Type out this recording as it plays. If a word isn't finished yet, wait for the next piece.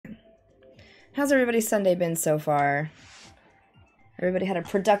How's everybody's Sunday been so far? Everybody had a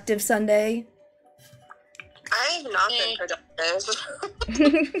productive Sunday? I have not been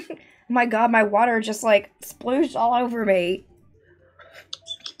productive. My god, my water just like splooshed all over me.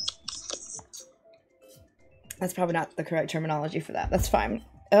 That's probably not the correct terminology for that. That's fine.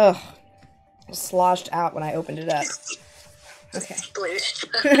 Ugh. It sloshed out when I opened it up. Okay. Splooshed.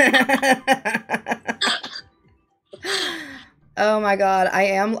 Oh my god, I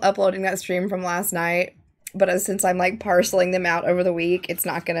am uploading that stream from last night, but since I'm like parceling them out over the week, it's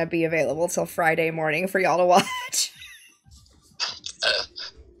not gonna be available till Friday morning for y'all to watch.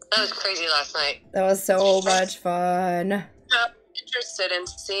 That was crazy last night. That was so much fun. I'm interested in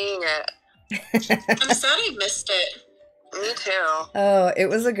seeing it. I'm sad I missed it. Me too. Oh, it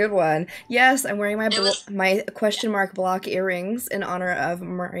was a good one. Yes, I'm wearing my question mark block earrings in honor of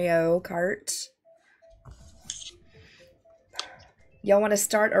Mario Kart. Y'all want to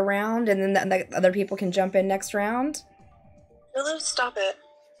start a round and then the other people can jump in next round? Lulu, stop it.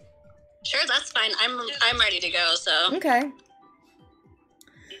 Sure, that's fine. I'm ready to go, so. Okay.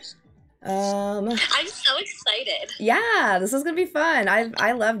 I'm so excited. Yeah, this is gonna be fun.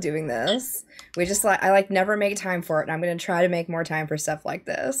 I love doing this. We just I never make time for it, and I'm gonna try to make more time for stuff like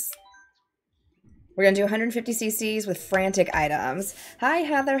this. We're gonna do 150 cc's with frantic items. Hi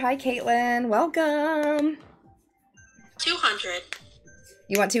Heather, hi Caitlin, welcome. 200.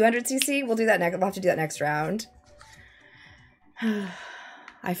 You want 200 cc? We'll do that next. We'll have to do that next round.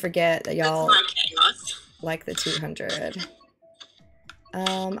 I forget that y'all like the 200.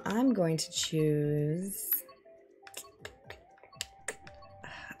 I'm going to choose.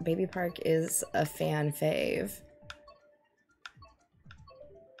 Baby Park is a fan fave,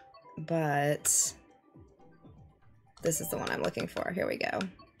 but this is the one I'm looking for. Here we go.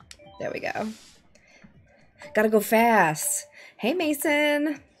 There we go. Gotta go fast. Hey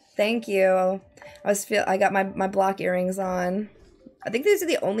Mason, thank you. I got my block earrings on. I think these are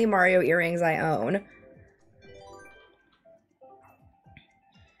the only Mario earrings I own.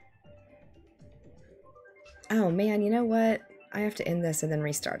 Oh man, you know what? I have to end this and then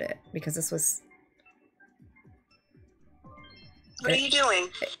restart it because this was... What are you doing?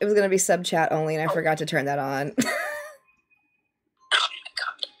 It was going to be sub chat only and I forgot to turn that on. Oh my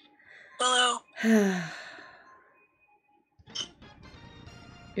god. Hello.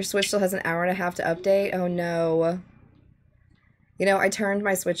 Your Switch still has an hour and a half to update? Oh no. You know, I turned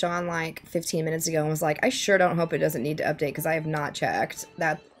my Switch on like 15 minutes ago and was like, I sure don't hope it doesn't need to update because I have not checked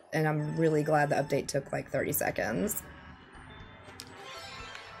that. And I'm really glad the update took like 30 seconds.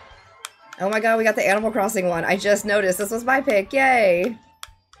 Oh my god, we got the Animal Crossing one. I just noticed. This was my pick. Yay!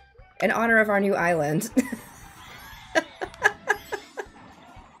 In honor of our new island.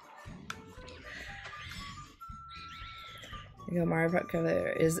 Mario Kart cover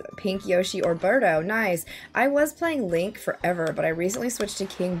is Pink, Yoshi, or Birdo. Nice. I was playing Link forever, but I recently switched to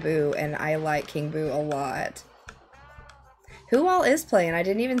King Boo, and I like King Boo a lot. Who all is playing? I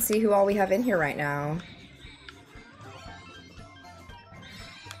didn't even see who all we have in here right now.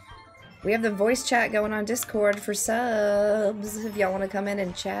 We have the voice chat going on Discord for subs, if y'all want to come in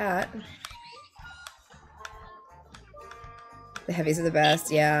and chat. The heavies are the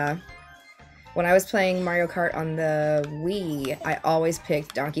best, yeah. When I was playing Mario Kart on the Wii, I always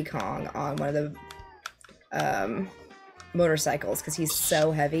picked Donkey Kong on one of the motorcycles because he's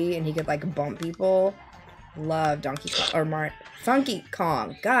so heavy and he could like bump people. Love Donkey Kong or Funky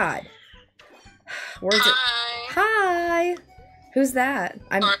Kong. God, where's it? Hi. Who's that?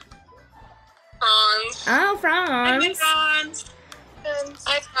 I'm Franz. Oh, Franz. Hi, Franz.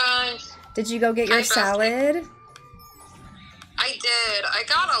 Hi, Franz. Did you go get your salad? I did. I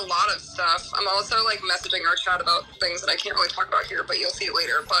got a lot of stuff. I'm also like messaging our chat about things that I can't really talk about here, but you'll see it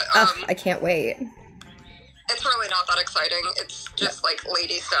later. But I can't wait. It's really not that exciting. It's just like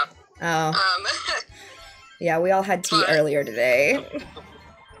lady stuff. Oh. Yeah, we all had tea earlier today.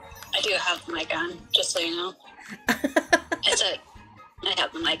 I do have the mic on, just so you know. I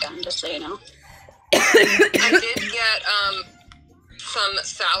have the mic on, just so you know. I did get some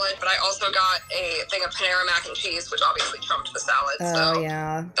salad, but I also got a thing of Panera mac and cheese, which obviously trumped the salad. Oh, so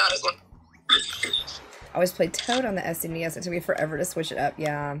yeah. That is one. I always played Toad on the SNES. It took me forever to switch it up,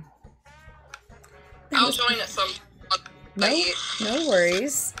 yeah. I'll join at some No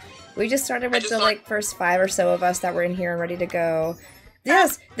worries. We just started with the like first 5 or so of us that were in here and ready to go.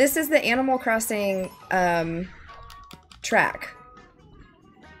 Yes, this is the Animal Crossing track.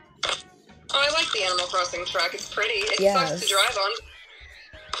 Oh, I like the Animal Crossing track. It's pretty. It sucks to drive on.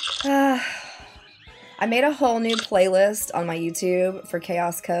 I made a whole new playlist on my YouTube for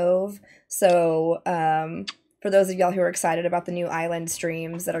Chaos Cove. So For those of y'all who are excited about the new island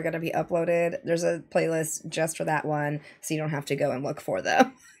streams that are going to be uploaded, there's a playlist just for that one, so you don't have to go and look for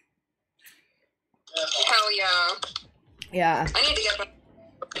them. Hell yeah. Yeah. I need to get back.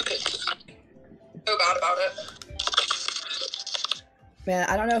 So bad about it. Man,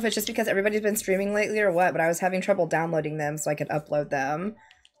 I don't know if it's just because everybody's been streaming lately or what, but I was having trouble downloading them so I could upload them.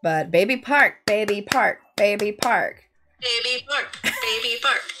 But Baby Park, Baby Park, Baby Park. Baby Park, Baby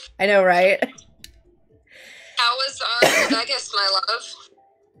Park. I know, right? How was Vegas, my love?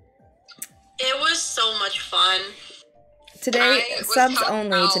 It was so much fun. Today, I was subs talking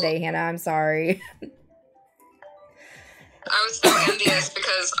only about- today, Hannah. I'm sorry. I was so envious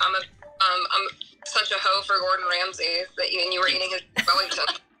because I'm such a hoe for Gordon Ramsay that you were eating his Wellington.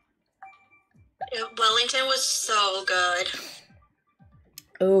 Wellington was so good.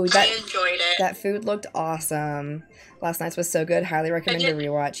 Oh, I enjoyed it. that food looked awesome. Last night's was so good. Highly recommend a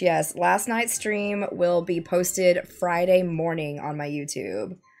rewatch. Yes, last night's stream will be posted Friday morning on my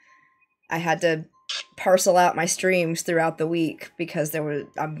YouTube. I had to parcel out my streams throughout the week because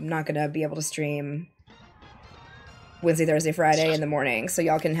I'm not gonna be able to stream Wednesday, Thursday, Friday in the morning, so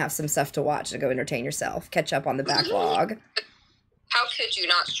y'all can have some stuff to watch to go entertain yourself, catch up on the backlog. How could you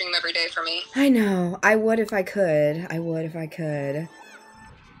not stream every day for me? I know. I would if I could. I would if I could.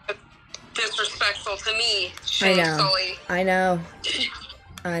 Disrespectful to me, I Shane know. Sully. I know.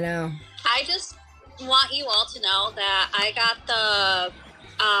 I know. I just want you all to know that I got the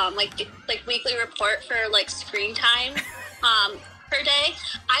like weekly report for like screen time per day.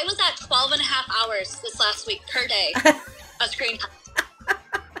 I was at 12 and a half hours this last week per day of screen time.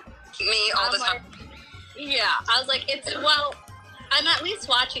 Me all the time. Yeah, I was like, I'm at least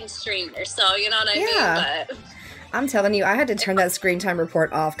watching streamers, so you know what I mean? But I'm telling you, I had to turn that screen time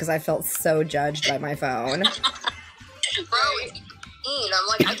report off because I felt so judged by my phone. Bro, I'm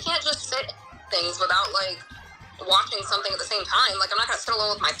like, I can't just sit in things without like watching something at the same time. Like, I'm not gonna sit alone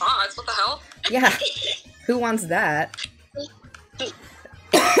with my thoughts. What the hell? Yeah. Who wants that?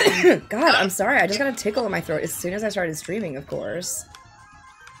 God, I'm sorry. I just got a tickle in my throat as soon as I started streaming, of course.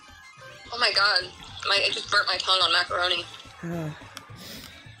 Oh my god. It just burnt my tongue on macaroni. Oh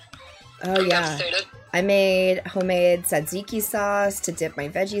I'm yeah. devastated. I made homemade tzatziki sauce to dip my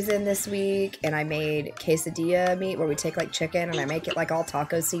veggies in this week, and I made quesadilla meat where we take like chicken and I make it like all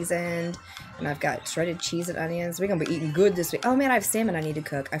taco seasoned, and I've got shredded cheese and onions. We're gonna be eating good this week. Oh man, I have salmon I need to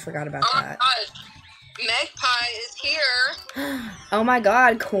cook. I forgot about Oh my that. god. Magpie is here. Oh my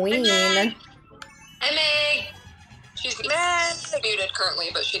god, queen. Hey Meg. She's muted currently,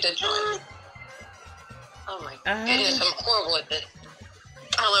 but she did join. Oh my goodness, I'm horrible at it.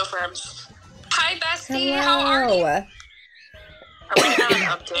 Hello, friends. Hi, bestie. How are you? Hello. I'm gonna have an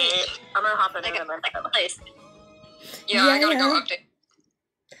update. I'm gonna hop in a minute. place. Yeah, I gotta go update.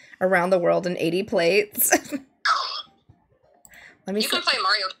 Around the world in 80 plates. Let me You see. can play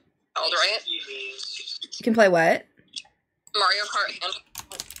Mario Kart, right? You can play what? Mario Kart and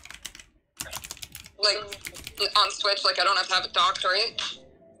like on Switch. Like I don't have to have it docked, right?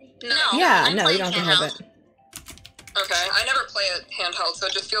 No. Yeah, I'm no, you playing don't have to have handheld. it. Okay, I never play it handheld, so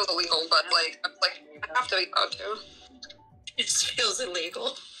it just feels illegal. But like I have to be allowed to. It feels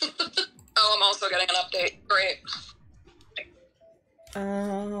illegal. Oh, I'm also getting an update. Great.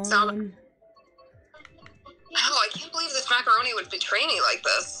 Oh, I can't believe this macaroni would betray me like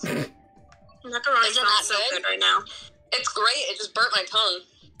this. Macaroni smells so good right now. It's great. It just burnt my tongue.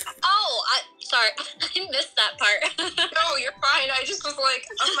 Oh, sorry. I missed that part. No, you're fine. I just was like,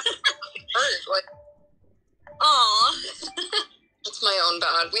 oh my hurt. Like, Aw. it's my own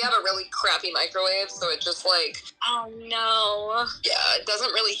bad. We have a really crappy microwave, so it just like, Oh, no. yeah, it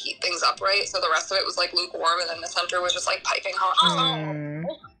doesn't really heat things up right. So the rest of it was like lukewarm, and then the center was just like piping hot. Mm.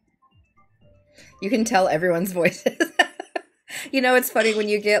 You can tell everyone's voices. You know, it's funny when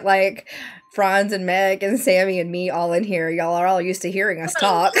you get like Franz and Meg and Sammy and me all in here. Y'all are all used to hearing us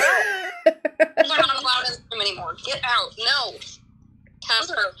talk. We're not allowed in this room anymore. Get out. No.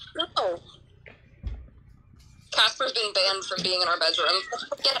 Casper. No. Casper's been banned from being in our bedroom.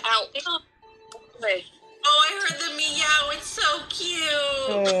 Get out. Oh, I heard the meow. It's so cute.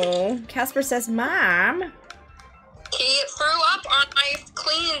 Oh, Casper says, Mom. He threw up on my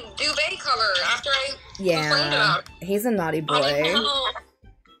clean duvet cover after I complained Yeah, about it. he's a naughty boy. Oh,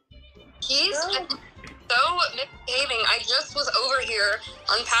 He's been so misbehaving. I just was over here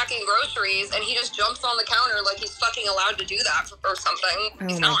unpacking groceries, and he just jumps on the counter like he's fucking allowed to do that or something. Oh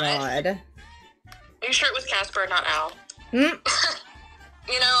He's my not. god. Are you sure it was Casper, not Al? Hmm?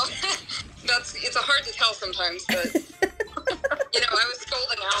 You know, it's hard to tell sometimes, but, you know, I was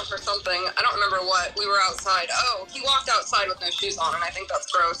scolding Al for something. I don't remember what. We were outside. Oh, he walked outside with no shoes on, and I think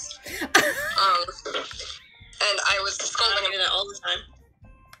that's gross. and I was scolding him all the time.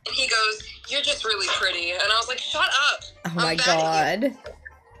 And he goes, "You're just really pretty," and I was like, "Shut up!" Oh my god,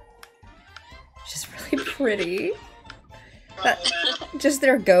 just really pretty. Just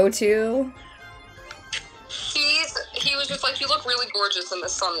their go-to. He was just like, "You look really gorgeous in the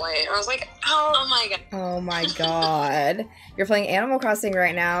sunlight." And I was like, "Oh my god." Oh my god. You're playing Animal Crossing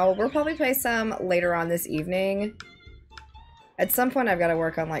right now. We'll probably play some later on this evening. At some point I've got to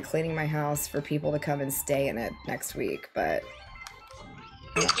work on like cleaning my house for people to come and stay in it next week, but...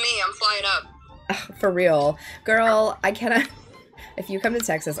 It's me, I'm flying up. For real. Girl, I cannot... If you come to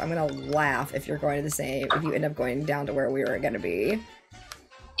Texas, I'm gonna laugh if you're going to the same... If you end up going down to where we were gonna be.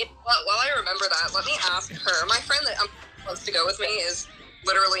 While I remember that, let me ask her. My friend that wants to go with me is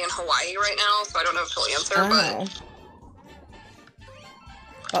literally in Hawaii right now, so I don't know if she'll answer, but...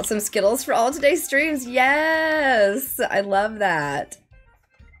 Got some Skittles for all today's streams. Yes! I love that.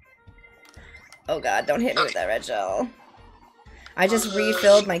 Oh god, don't hit me with that red gel. I just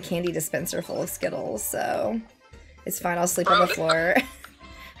refilled my candy dispenser full of Skittles, so... It's fine, I'll sleep on the floor.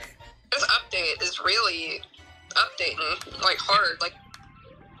 This update is really updating, like, hard, like...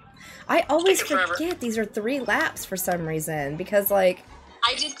 I always forget these are 3 laps for some reason, because, like...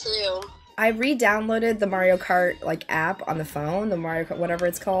 I did too. I re-downloaded the Mario Kart, like, app on the phone, the Mario Kart, whatever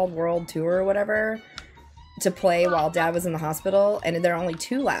it's called, World Tour or whatever, to play while Dad was in the hospital, and there are only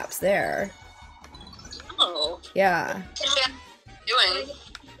 2 laps there. Oh. Yeah. Doing?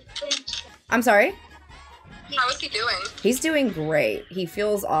 I'm sorry? How is he doing? He's doing great. He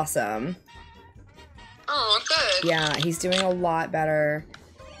feels awesome. Oh, good. Yeah, he's doing a lot better.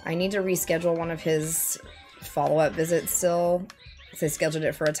 I need to reschedule one of his follow-up visits still. So I scheduled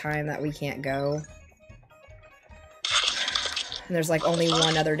it for a time that we can't go. And there's like only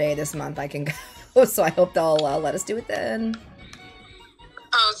one other day this month I can go, so I hope they'll let us do it then.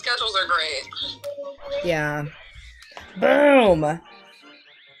 Oh, schedules are great. Yeah. Boom!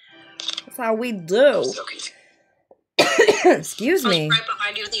 That's how we do. Excuse me. I was right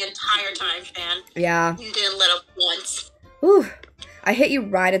behind you the entire time, Fan. Yeah. You didn't let up once. Whew. I hit you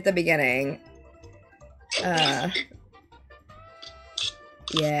right at the beginning.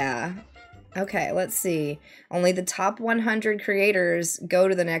 Yeah. Okay, let's see. Only the top 100 creators go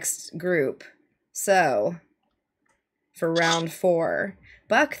to the next group. So, for round 4.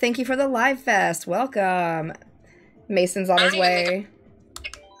 Buck, thank you for the live fest. Welcome. Mason's on his way.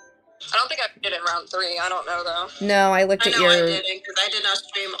 I don't think I did it in round 3. I don't know, though. No, I looked at your... I didn't, because I did not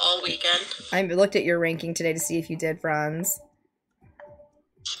stream all weekend. I looked at your ranking today to see if you did, Franz.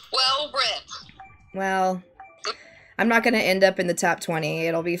 Well, Rip. Well, I'm not going to end up in the top 20.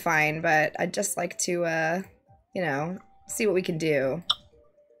 It'll be fine, but I'd just like to, you know, see what we can do.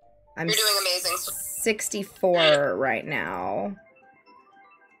 I'm You're doing amazing. 64 right now.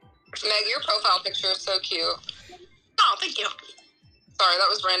 Meg, your profile picture is so cute. Oh, thank you. Sorry, that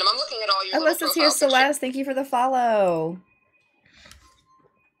was random. I'm looking at all your Alyssa's here, Celeste. Thank you for the follow.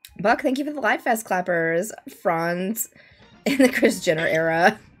 Buck, thank you for the Live Fest clappers. Franz in the Kris Jenner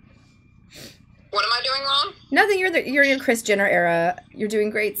era. What am I doing wrong? Nothing. You're in your Kris Jenner era. You're doing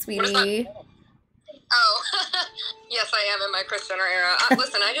great, sweetie. Oh, yes, I am in my Kris Jenner era.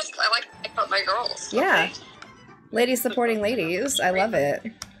 Listen, I like to pick up my girls. Yeah, okay. Ladies supporting ladies. I love it.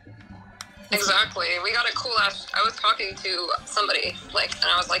 Exactly. We got a cool ass. I was talking to somebody, like, and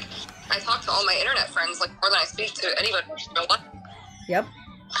I was like, I talk to all my internet friends, like, more than I speak to anybody. Yep.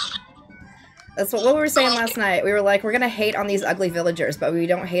 That's what we were saying last night. We were like, we're gonna hate on these ugly villagers, but we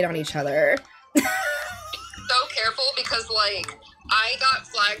don't hate on each other. So careful, because, like, I got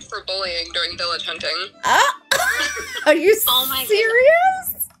flagged for bullying during village hunting. Are you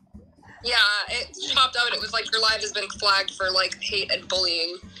serious? Yeah, it popped out. It was like, your live has been flagged for, like, hate and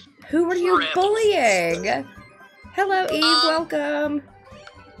bullying. Who were you bullying? Hello, Eve. Welcome.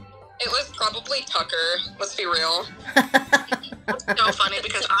 It was probably Tucker. Let's be real. It's so funny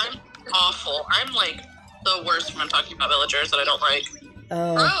because I'm awful. I'm like the worst when I'm talking about villagers that I don't like.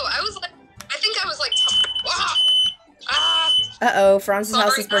 Oh. Bro, I think I was like, Uh-oh, Franz's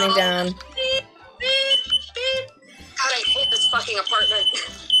house is burning down. Beep, beep, beep. God, I hate this fucking apartment.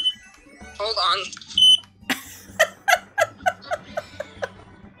 Hold on.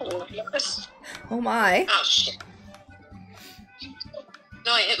 Oh my. Oh shit.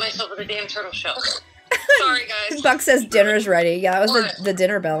 No, I hit myself with a damn turtle shell. Sorry, guys. Buck says dinner's ready. Yeah, it was the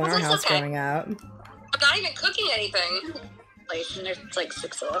dinner bell in our house growing up. I'm not even cooking anything. And there's like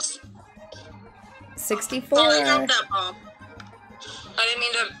 6 of us. 64. Sorry, drop that bomb. I didn't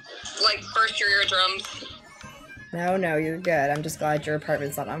mean to, like, burst your eardrums. No, you're good. I'm just glad your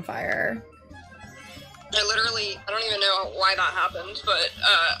apartment's not on fire. I don't even know why that happened, but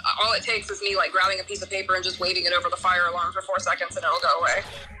all it takes is me like grabbing a piece of paper and just waving it over the fire alarm for 4 seconds and it'll go away.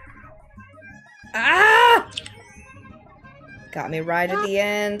 Ah! Got me right at the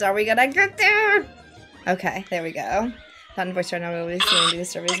end. Are we gonna get there? Okay, there we go. Not in voice right now, we'll be seeing these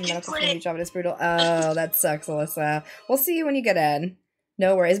surveys and medical for a new job, and it's brutal. Oh, that sucks, Alyssa. We'll see you when you get in.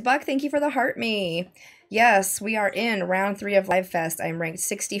 No worries. Buck, thank you for the heart me. Yes, we are in round 3 of Live Fest. I'm ranked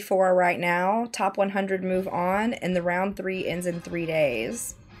 64 right now. Top 100 move on, and the round 3 ends in 3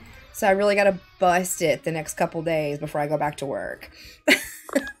 days. So I really gotta bust it the next couple days before I go back to work. Bust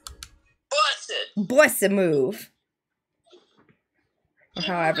it! Bust a move. Or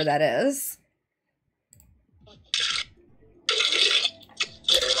however that is.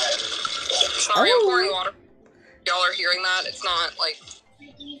 Sorry, I'm pouring water. Y'all are hearing that. It's not like...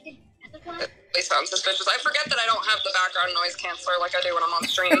 They sound suspicious. I forget that I don't have the background noise canceller like I do when I'm on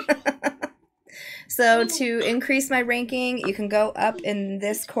stream. So to increase my ranking, you can go up in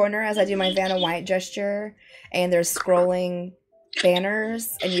this corner as I do my Vanna White gesture, and there's scrolling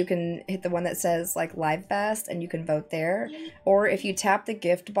banners, and you can hit the one that says like Live Fest, and you can vote there. Or if you tap the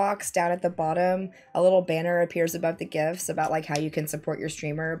gift box down at the bottom, a little banner appears above the gifts about like how you can support your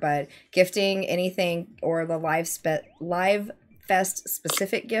streamer. But gifting anything or the Live Fest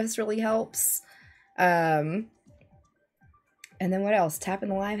specific gifts really helps. And then what else? Tapping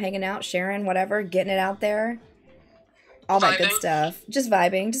the live, hanging out, sharing, whatever, getting it out there. All that good stuff. Just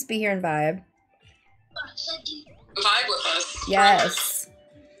vibing. Just be here and vibe. Vibe with us. Yes.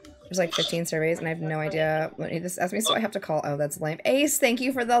 There's like 15 surveys and I have no idea what this asked me, so I have to call. Oh, that's lame. Ace, thank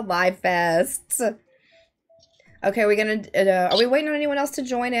you for the Live Fest. Okay, are we waiting on anyone else to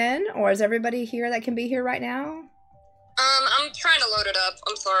join in? Or is everybody here that can be here right now? I'm trying to load it up.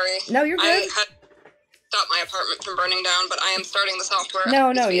 I'm sorry. No, you're good. I had stopped my apartment from burning down, but I am starting the software.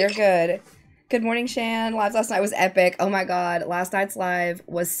 No, you're good. Good morning, Shan. Live last night was epic. Oh my god, last night's live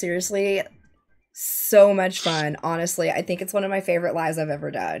was seriously so much fun. Honestly, I think it's one of my favorite lives I've ever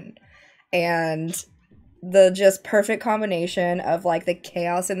done. And the just perfect combination of like the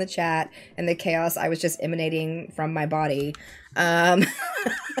chaos in the chat and the chaos I was just emanating from my body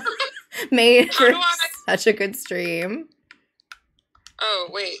made for such a good stream. Oh,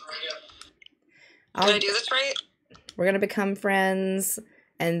 wait. Did I do this right? We're going to become friends,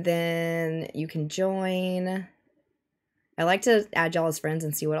 and then you can join. I like to add y'all as friends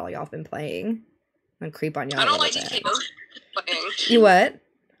and see what all y'all have been playing. I'm going to creep on y'all. I don't like to see playing. You what?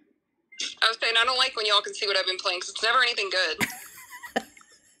 I was saying I don't like when y'all can see what I've been playing, because it's never anything good.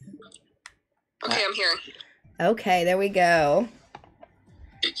 Okay, I'm here. Okay, there we go.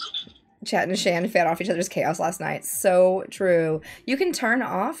 Chat and Shan fed off each other's chaos last night. So true. You can turn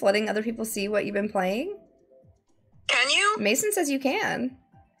off letting other people see what you've been playing. Can you? Mason says you can.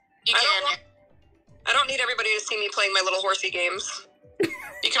 You can. I don't need everybody to see me playing my little horsey games.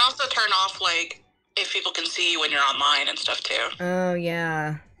 You can also turn off, like, if people can see you when you're online and stuff, too. Oh,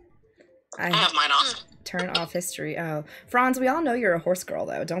 yeah. I have mine off. Turn off history. Oh. Franz, we all know you're a horse girl,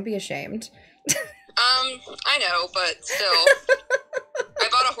 though. Don't be ashamed. I know, but still. I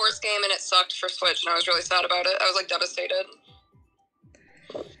bought a horse game and it sucked for Switch, and I was really sad about it. I was, like, devastated.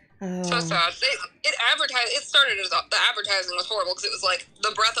 Oh. So sad. It started as the advertising was horrible because it was like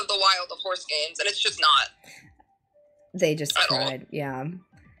the Breath of the Wild of horse games, and it's just not. They just tried, yeah.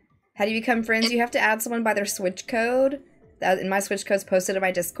 How do you become friends? You have to add someone by their Switch code. And my Switch code's posted in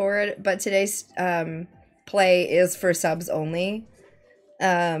my Discord, but today's play is for subs only.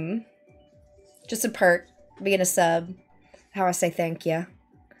 Just a perk, being a sub. How I say thank you.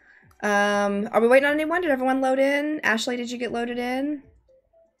 Are we waiting on anyone? Did everyone load in? Ashley, did you get loaded in?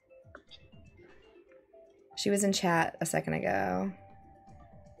 She was in chat a second ago.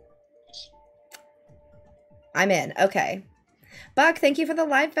 I'm in. Okay. Buck, thank you for the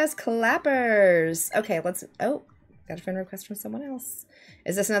Live Fest clappers. Okay, let's... Oh, got a friend request from someone else.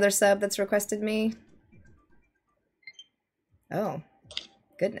 Is this another sub that's requested me? Oh,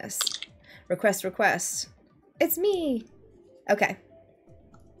 goodness. Request. It's me. Okay.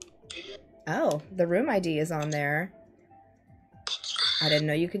 Oh, the room ID is on there. I didn't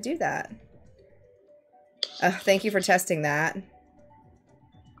know you could do that. Thank you for testing that.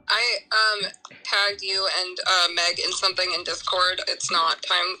 I tagged you and Meg in something in Discord. It's not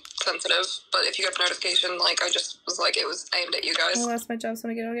time sensitive, but if you get the notification, like I just was like it was aimed at you guys. Oh, that's my job. So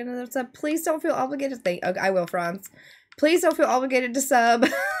I get another sub. Please don't feel obligated. Okay, I will, Franz. Please don't feel obligated to sub.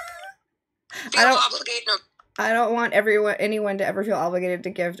 I don't want anyone to ever feel obligated to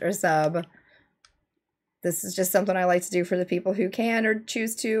gift or sub. This is just something I like to do for the people who can or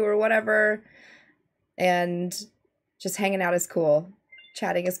choose to or whatever. And just hanging out is cool.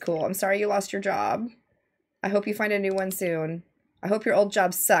 Chatting is cool. I'm sorry you lost your job. I hope you find a new one soon. I hope your old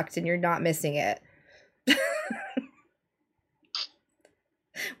job sucked and you're not missing it.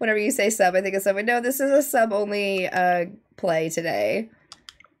 Whenever you say sub, I think of someone. No, this is a sub-only play today.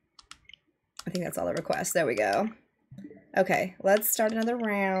 I think that's all the requests. There we go. Okay, let's start another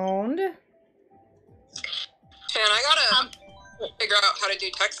round. Man, I gotta figure out how to do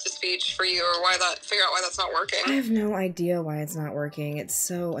text-to-speech for you, or figure out why that's not working. I have no idea why it's not working. It's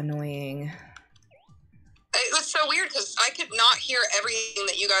so annoying. It was so weird, because I could not hear everything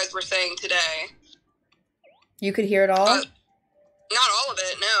that you guys were saying today. You could hear it all? Not all of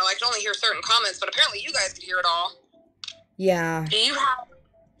it, no. I could only hear certain comments, but apparently you guys could hear it all. Yeah. Do you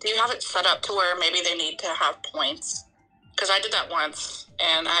have it set up to where maybe they need to have points? Because I did that once,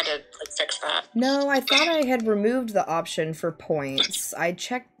 and I had to fix that. No, I thought I had removed the option for points. I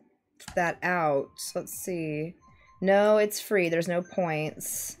checked that out. Let's see. No, it's free. There's no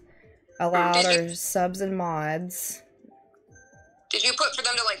points. Allowed are subs and mods. Did you put for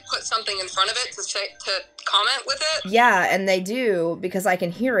them to put something in front of it to comment with it? Yeah, and they do, because I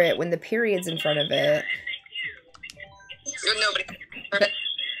can hear it when the period's in front of it. Nobody.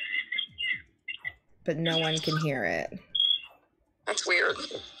 But no one can hear it. That's weird.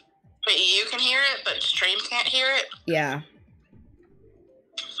 But you can hear it, but stream can't hear it? Yeah.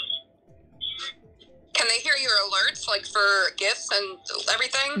 Can they hear your alerts, for gifts and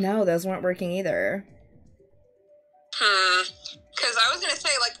everything? No, those weren't working either. Because I was going to say,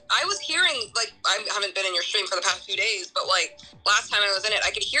 I was hearing, I haven't been in your stream for the past few days, but, last time I was in it,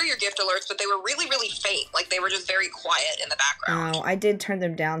 I could hear your gift alerts, but they were really, really faint. They were just very quiet in the background. Oh, I did turn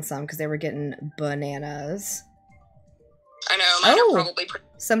them down some because they were getting bananas. I know, mine are probably pretty...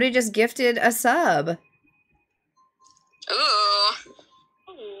 Somebody just gifted a sub. Ooh.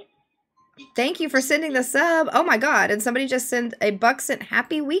 Thank you for sending the sub. Oh my god, and somebody just sent a Bucksent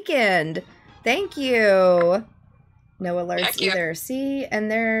happy weekend. Thank you. No alerts either. See, and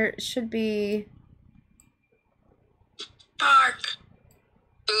there should be... Park.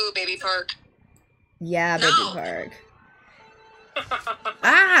 Ooh, baby park. Yeah, baby park.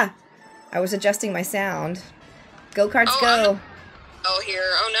 Ah! I was adjusting my sound. Go Karts, go. Here.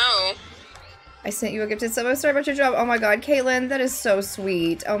 Oh, no. I sent you a gifted sub. I'm sorry about your job. Oh my god, Caitlin, that is so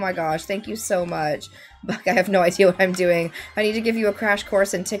sweet. Oh my gosh, thank you so much. Buck, I have no idea what I'm doing. I need to give you a crash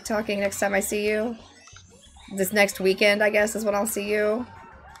course in TikToking next time I see you. This next weekend, I guess, is when I'll see you.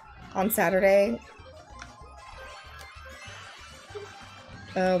 On Saturday.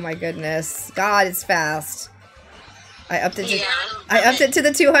 Oh my goodness. God, it's fast. I upped it to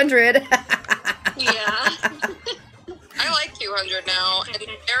the 200. Yeah. I like 200 now, and dare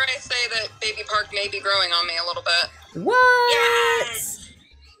I say that Baby Park may be growing on me a little bit. What? Yes!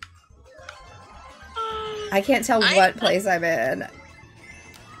 I can't tell what place I'm in.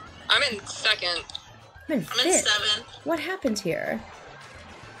 I'm in second. I'm in 7th. What happened here?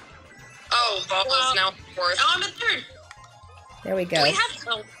 Oh, Bubba's now fourth. Oh, I'm in 3rd. There we go.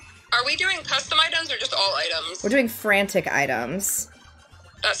 Are we doing custom items or just all items? We're doing frantic items.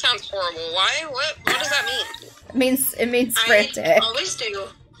 That sounds horrible. Why? What does that mean? It means frantic. I always do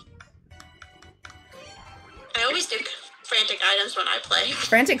frantic items when I play.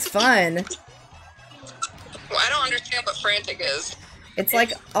 Frantic's fun. Well, I don't understand what frantic is. It's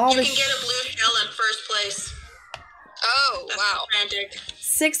like all You can get a blue shell in 1st place. Oh, That's wow. Frantic.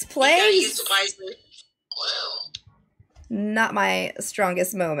 6th You gotta use place? it wisely. Wow. Not my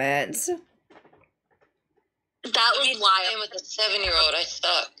strongest moment. That was wild. With a 7-year-old, I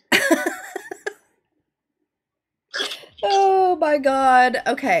suck. Oh my god.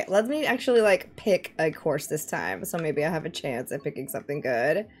 Okay, let me actually pick a course this time. So maybe I have a chance at picking something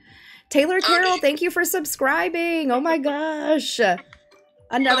good. Taylor Carroll, thank you for subscribing. Oh my gosh.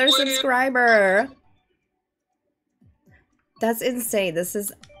 Another subscriber. That's insane. This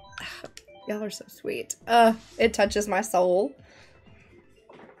is... Y'all are so sweet. It touches my soul.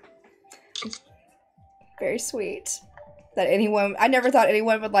 Very sweet. That anyone... I never thought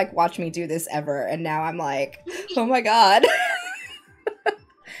anyone would, watch me do this ever. And now I'm like, oh my god.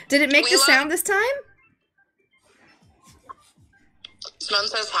 Did it make the sound this time? Simone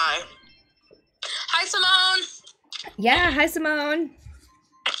says hi. Hi, Simone! Yeah, hi, Simone.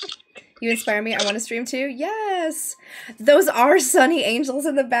 You inspire me. I want to stream too. Yes. Those are Sunny Angels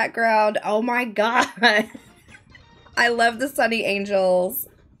in the background. Oh my god. I love the Sunny Angels.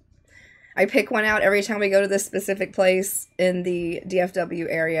 I pick one out every time we go to this specific place in the DFW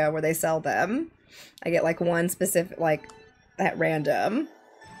area where they sell them. I get one specific, at random.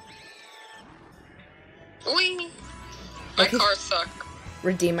 Wee. My car sucks.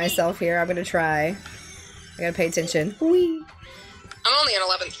 Redeem myself here. I'm gonna try. I gotta pay attention. Whee. I'm only in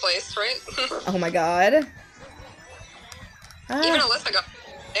 11th place, right? Oh my god. Even Alyssa got.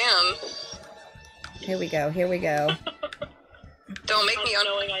 Damn. Here we go. Here we go. Don't make me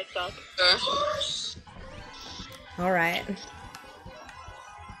knowing I suck. All right.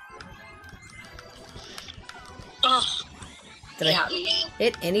 Oh. Did I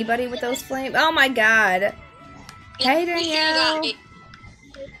hit anybody with those flames? Oh my god. Hey, Danielle.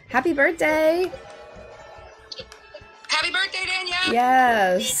 Happy birthday. Happy birthday, Danielle.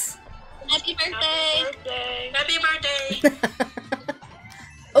 Yes. Happy birthday. Happy birthday.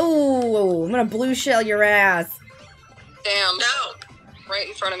 Oh, I'm gonna blue shell your ass. Damn. No. Right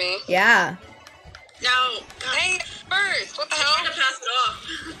in front of me. Yeah. No. God. Hey, first. What the I'm hell? trying to pass it off.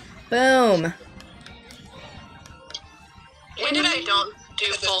 Boom. When did I don't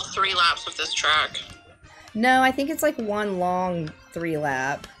do full 3 laps of this track? No, I think it's like one long 3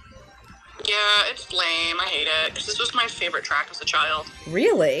 lap. Yeah, it's lame. I hate it. Because this was my favorite track as a child.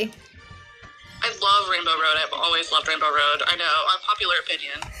 Really? I love Rainbow Road. I've always loved Rainbow Road. I know. Unpopular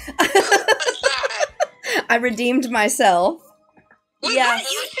opinion. What's that? I redeemed myself. What's Yeah. that?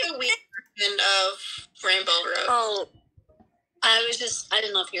 You should be end of Rainbow Road. Oh. I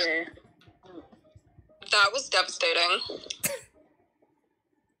didn't know if you were... That was devastating.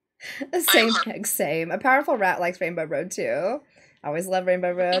 Same. A powerful rat likes Rainbow Road too. I always love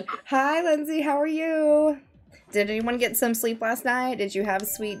Rainbow Road. Hi, Lindsay. How are you? Did anyone get some sleep last night? Did you have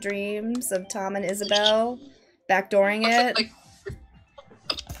sweet dreams of Tom and Isabel backdooring it? Like,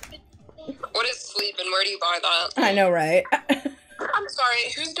 what is sleep and where do you buy that? I know, right? I'm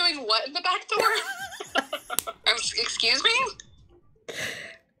sorry, who's doing what in the back door? Excuse me?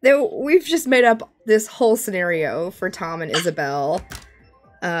 We've just made up this whole scenario for Tom and Isabel.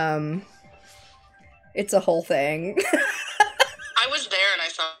 It's a whole thing. I was there and I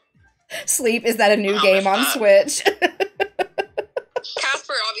saw... Sleep, is that a new Oh, game on what's Switch?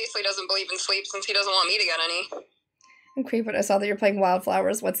 Casper obviously doesn't believe in sleep since he doesn't want me to get any. I'm creeping. I saw that you're playing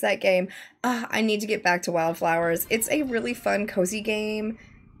Wildflowers. What's that game? I need to get back to Wildflowers. It's a really fun, cozy game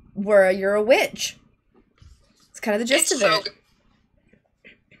where you're a witch. It's kind of the gist of it. Good.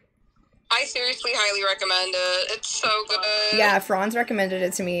 I seriously highly recommend it. It's so good. Yeah, Franz recommended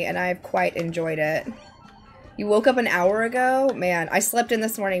it to me, and I've quite enjoyed it. You woke up an hour ago? Man, I slept in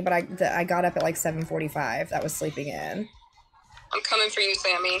this morning, but I got up at like 7:45. That was sleeping in. I'm coming for you,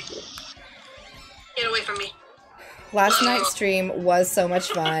 Sammy. Get away from me. Last night's stream was so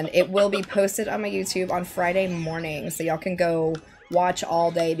much fun. It will be posted on my YouTube on Friday morning, so y'all can go watch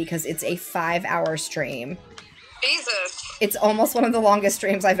all day because it's a 5-hour stream. Jesus. It's almost one of the longest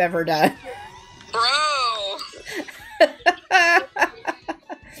streams I've ever done. Bro.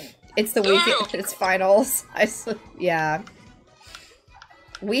 It's the weekend. It's finals. Yeah.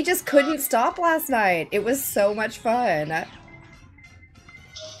 We just couldn't stop last night. It was so much fun.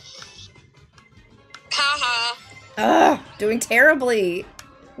 Haha. Ugh, doing terribly.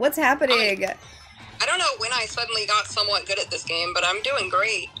 What's happening? I don't know when I suddenly got somewhat good at this game, but I'm doing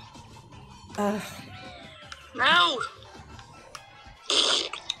great. Ugh. No.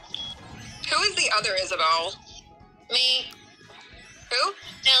 Who is the other Isabel? Me. Who?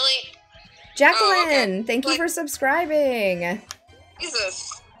 Ellie. Jacqueline, Oh, okay. thank you for subscribing.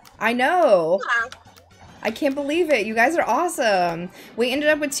 Jesus. I know. I can't believe it. You guys are awesome. We ended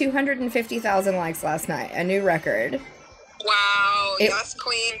up with 250,000 likes last night. A new record. Wow. Yes,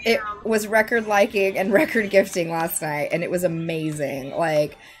 queen. It was record liking and record gifting last night, and it was amazing.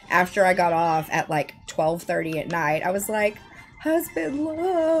 Like, after I got off at like 12:30 at night, I was like, husband,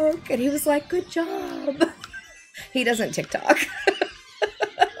 look. And he was like, good job. He doesn't TikTok.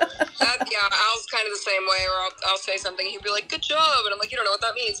 Yeah, Al's kind of the same way, or I'll say something, he'll be like, good job, and I'm like, you don't know what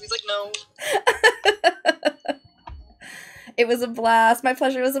that means. He's like, no. It was a blast. My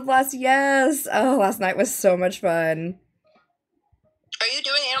pleasure. It was a blast. Yes. Oh, last night was so much fun. Are you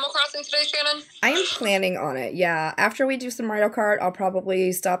doing Animal Crossing today, Shannon? I am planning on it, yeah. After we do some Mario Kart, I'll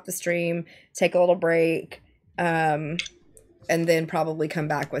probably stop the stream, take a little break, and then probably come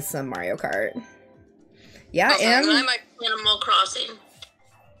back with some Mario Kart. Yeah, Okay, and then I might... Animal Crossing.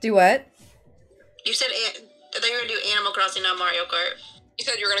 Do what? You said I thought you were going to do Animal Crossing, not Mario Kart. You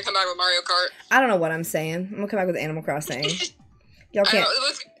said you were going to come back with Mario Kart. I don't know what I'm saying. I'm gonna come back with Animal Crossing. Y'all can't.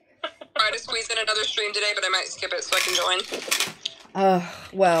 Let's try to squeeze in another stream today, but I might skip it so I can join.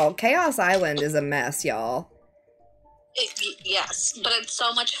 Well, Chaos Island is a mess, y'all. Yes, but it's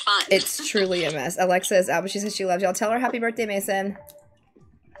so much fun. It's truly a mess. Alexa is out, but she says she loves y'all. Tell her happy birthday, Mason.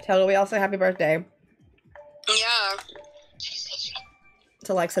 Tell her we also happy birthday. Yeah. It's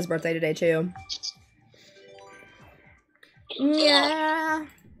Alexa's birthday today, too. Yeah.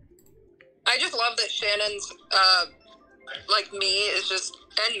 I just love that Shannon's, like, me is just,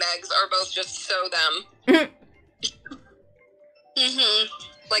 and Meg's are both just so them. Mm-hmm.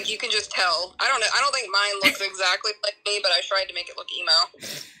 Like, you can just tell. I don't know. I don't think mine looks exactly like me, but I tried to make it look emo.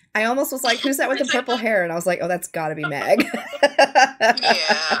 I almost was like, who's that with the purple hair? And I was like, oh, that's gotta be Meg. Yeah.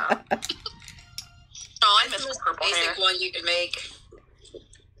 Oh, I miss the purple Basic hair. one you could make.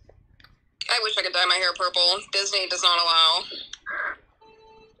 I wish I could dye my hair purple. Disney does not allow.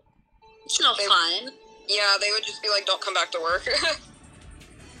 It's no fun. Yeah, they would just be like, don't come back to work.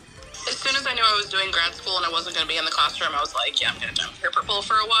 As soon as I knew I was doing grad school and I wasn't going to be in the classroom, I was like, yeah, I'm going to dye my hair purple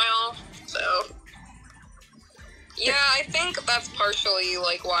for a while. So, yeah, I think that's partially,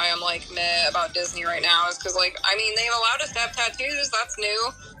 like, why I'm, like, meh about Disney right now, is because, like, I mean, they've allowed us to have tattoos, that's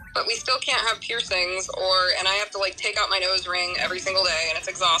new, but we still can't have piercings, and I have to, like, take out my nose ring every single day, and it's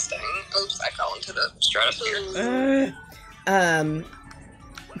exhausting. Oops, I fell into the stratosphere.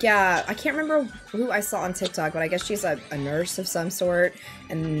 Yeah, I can't remember who I saw on TikTok, but I guess she's a nurse of some sort,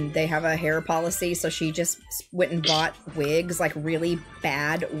 and they have a hair policy, so she just went and bought wigs, like really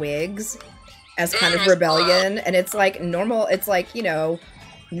bad wigs, as kind of rebellion, and it's like normal, it's like, you know,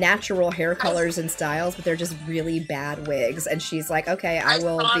 natural hair colors and styles, but they're just really bad wigs, and she's like, okay, I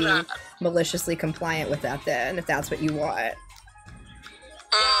will be maliciously compliant with that then, if that's what you want.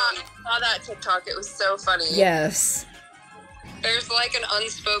 I saw that TikTok, it was so funny. Yes. There's, like, an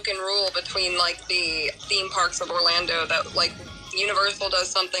unspoken rule between, like, the theme parks of Orlando that, like, Universal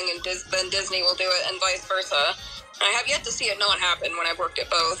does something and then Disney will do it and vice versa. And I have yet to see it not happen when I've worked at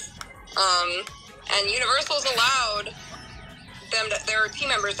both. And Universal's allowed their team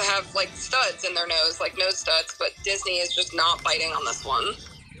members to have, like, studs in their nose, like nose studs, but Disney is just not biting on this one.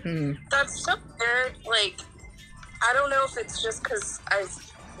 That's so weird. Like, I don't know if it's just because I've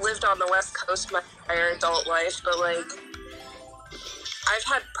lived on the West Coast my entire adult life, but, like, I've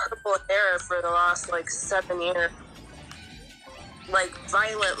had purple hair for the last, like, 7 years. Like,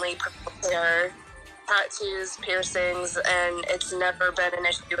 violently purple hair, tattoos, piercings, and it's never been an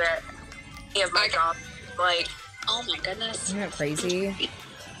issue at any of my jobs. Like, oh my goodness. Isn't that crazy?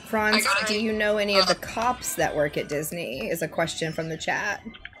 Franz, do you know any of the cops that work at Disney? Is a question from the chat.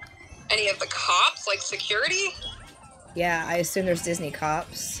 Any of the cops? Like, security? Yeah, I assume there's Disney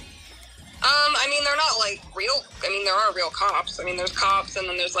cops. I mean, they're not, like, real, I mean, there are real cops. I mean, there's cops, and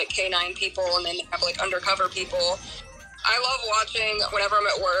then there's, like, K-9 people, and then they have, like, undercover people. I love watching, whenever I'm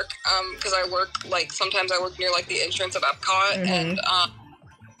at work, because I work, like, sometimes I work near, like, the entrance of Epcot, and,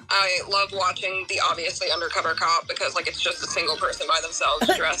 I love watching the obviously undercover cop, because, like, it's just a single person by themselves,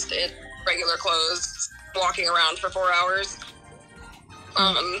 dressed in regular clothes, walking around for 4 hours.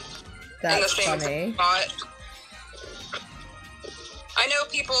 That's in the same funny. spot. I know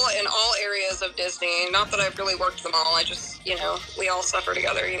people in all areas of Disney. Not that I've really worked them all. I just, you know, we all suffer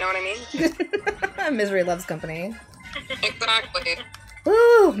together. You know what I mean? Misery loves company. Exactly.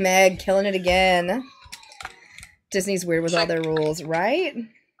 Woo, Meg, killing it again. Disney's weird with all their rules, right?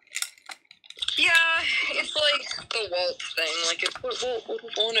 Yeah, it's like the Walt thing. Like, if Walt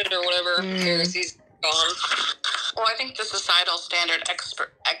wanted or whatever, he's gone. well, I think the societal standard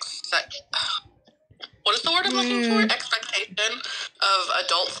what is the word I'm looking for? Expectation of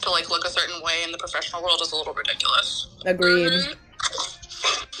adults to, like, look a certain way in the professional world is a little ridiculous. Agreed.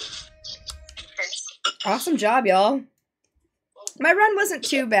 Awesome job, y'all. My run wasn't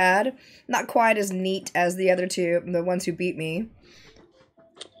too bad. Not quite as neat as the other two, the ones who beat me.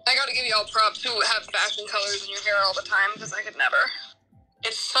 I gotta give y'all props who have fashion colors in your hair all the time, because I could never.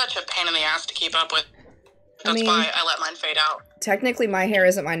 It's such a pain in the ass to keep up with. That's why I let mine fade out. Technically, my hair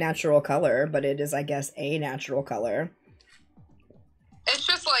isn't my natural color, but it is, I guess, a natural color. It's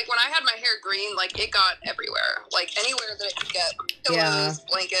just like, when I had my hair green, like, it got everywhere. Like, anywhere that it could get. Pillows,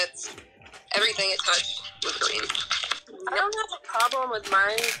 blankets, everything it touched was green. I don't have a problem with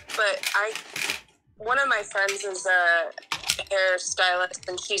mine, but one of my friends is a hairstylist,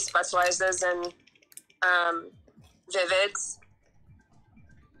 and she specializes in vivids.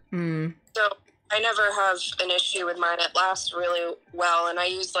 So I never have an issue with mine. It lasts really well, and I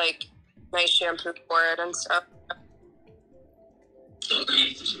use, like, nice shampoo for it and stuff.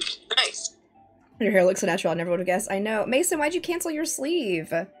 Nice. Your hair looks so natural, I never would have guessed. I know. Mason, why'd you cancel your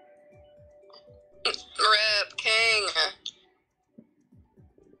sleeve? Rip King.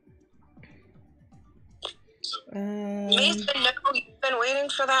 Mason, no, you've been waiting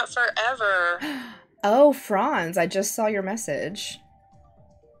for that forever. Oh, Franz, I just saw your message.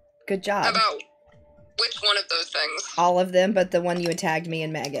 Good job. About which one of those things? All of them, but the one you had tagged me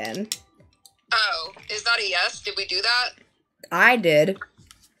and Megan. Oh, is that a yes? Did we do that? I did.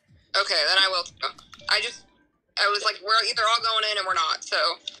 Okay, then I will. I was like, we're either all going in and we're not, so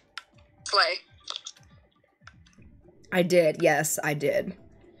slay. I did. Yes, I did.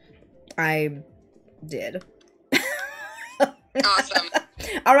 I did. Awesome.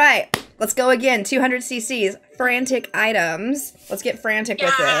 All right, let's go again. 200 cc's. Frantic items. Let's get frantic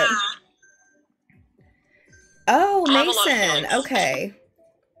with it. Oh, I have a lot of Mason. feelings. Okay.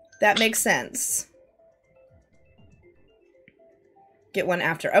 That makes sense. Get one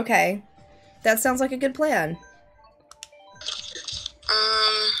after. Okay. That sounds like a good plan. Can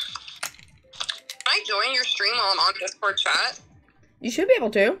I join your stream while I'm on Discord chat? You should be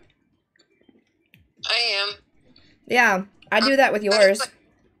able to. I am. Yeah, I do that with yours.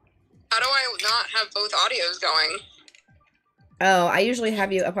 How do I not have both audios going? Oh, I usually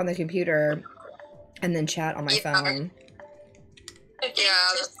have you up on the computer and then chat on my Yeah. phone. I think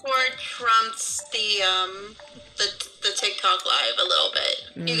Yeah. Discord trumps the TikTok live a little bit.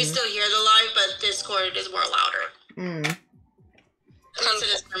 You can still hear the live, but Discord is more louder. Mm. At least it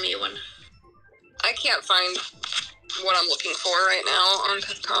is for me when I can't find what I'm looking for right now on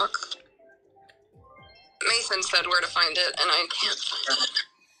TikTok. Mason said where to find it, and I can't find it.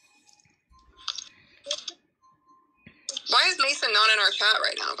 Why is Mason not in our chat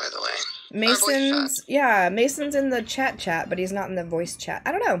right now, by the way? Our voice chat. Mason's in the chat, but he's not in the voice chat.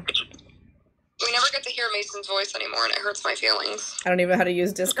 I don't know. We never get to hear Mason's voice anymore, and it hurts my feelings. I don't even know how to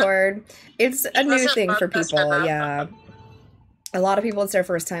use Discord. It's a new thing for people, yeah. A lot of people, it's their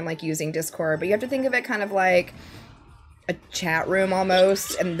first time, like, using Discord, but you have to think of it kind of like a chat room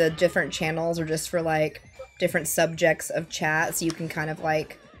almost, and the different channels are just for, like, different subjects of chat, so you can kind of,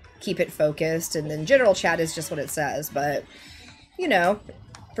 like, keep it focused, and then general chat is just what it says, but, you know,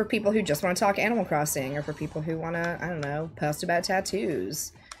 for people who just want to talk Animal Crossing, or for people who want to, I don't know, post about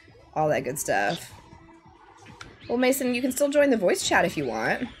tattoos, all that good stuff. Well, Mason, you can still join the voice chat if you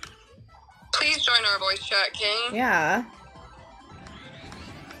want. Please join our voice chat, King. Yeah.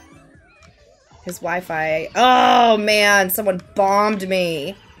 His Wi-Fi. Oh, man, someone bombed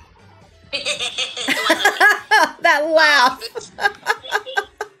me. That laugh.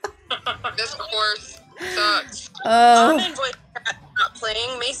 This course sucks. Oh. I'm in voice chat, not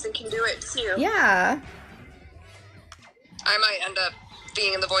playing. Mason can do it too. Yeah. I might end up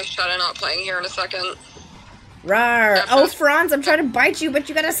being in the voice chat and not playing here in a second. Rawr. Oh, Franz, I'm trying to bite you, but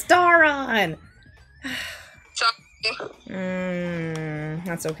you got a star on. Sorry.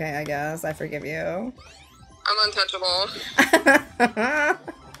 That's okay, I guess. I forgive you. I'm untouchable.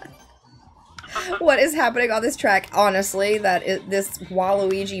 What is happening on this track? Honestly, this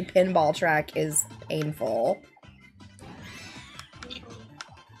Waluigi pinball track is painful.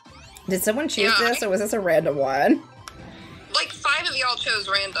 Did someone choose this, or was this a random one? Like 5 of y'all chose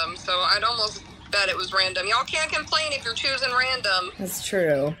random, so I'd almost bet it was random. Y'all can't complain if you're choosing random. That's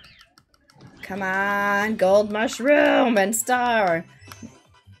true. Come on, gold mushroom and star.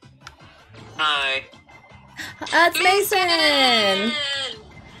 Hi. That's Mason!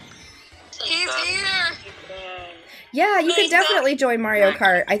 He's here! Yeah, you can definitely join Mario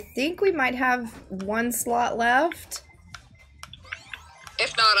Kart. I think we might have one slot left.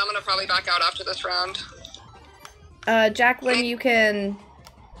 If not, I'm gonna probably back out after this round. Jacqueline, you can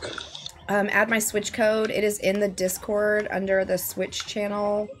add my Switch code. It is in the Discord under the Switch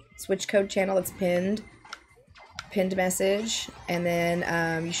channel, Switch code channel that's pinned message, and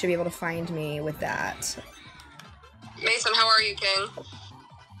then you should be able to find me with that. Mason, how are you, King?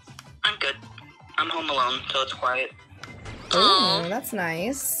 I'm good. I'm home alone, so it's quiet. Oh, that's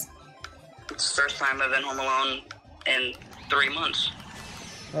nice. It's the first time I've been home alone in 3 months.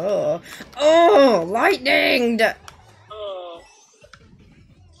 Oh, lightning! Oh.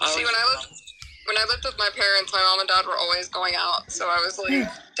 See, when I lived with my parents, my mom and dad were always going out, so I was like,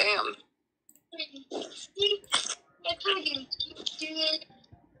 damn.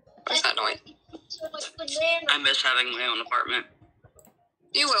 What's that noise? I miss having my own apartment.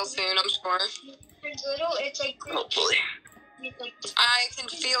 You will soon, I'm sure. Hopefully. I can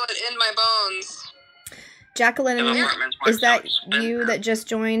feel it in my bones. Jacqueline, The apartment's more is that expensive. you that just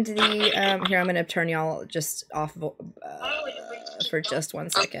joined the, here, I'm gonna turn y'all just off, for just 1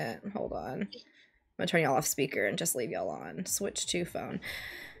 second. Hold on. I'm gonna turn y'all off speaker and just leave y'all on. Switch to phone.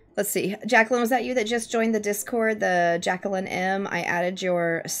 Let's see. Jacqueline, was that you that just joined the Discord? The Jacqueline M? I added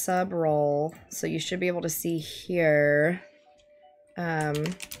your sub role, so you should be able to see here.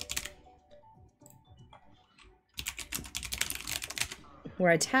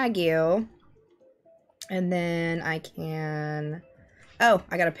 Where I tag you. And then I can... Oh,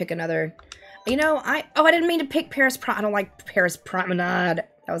 I gotta pick another... You know, I didn't mean to pick Paris Promenade. I don't like Paris Promenade.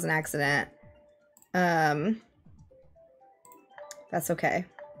 That was an accident. That's okay.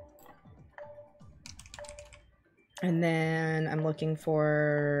 And then I'm looking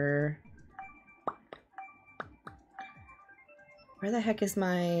for... Where the heck is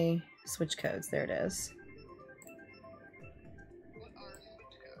my Switch codes? There it is.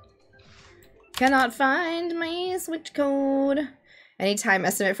 Cannot find my Switch code. Any time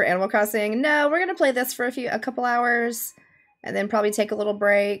estimate for Animal Crossing? No, we're gonna play this for a couple hours, and then probably take a little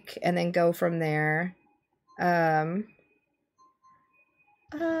break, and then go from there.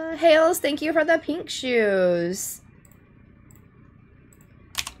 Hales, thank you for the pink shoes.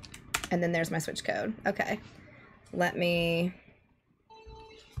 And then there's my Switch code. Okay. Let me...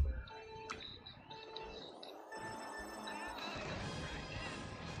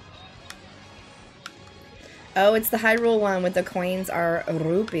 Oh, it's the Hyrule one with the coins are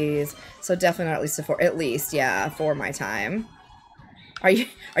rupees. So definitely at least, yeah, for my time. Are you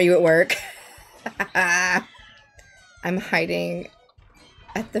at work? I'm hiding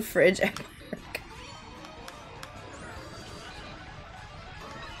at the fridge at work.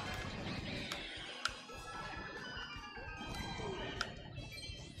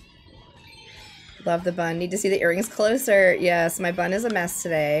 Love the bun. Need to see the earrings closer. Yes, my bun is a mess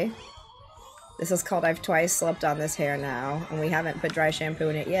today. This is called I've twice slept on this hair now, and we haven't put dry shampoo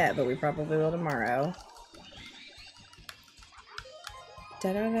in it yet, but we probably will tomorrow.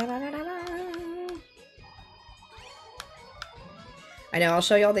 I know, I'll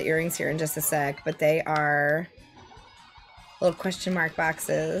show you all the earrings here in just a sec, but they are little question mark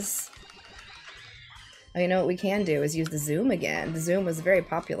boxes. Oh, you know what we can do is use the Zoom again. The Zoom was very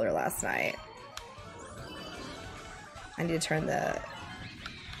popular last night. I need to turn the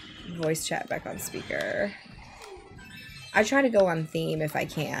voice chat back on speaker. I try to go on theme if I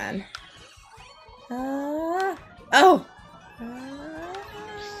can. Oh!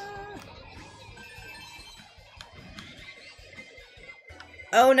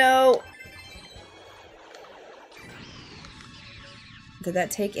 Oh no! Did that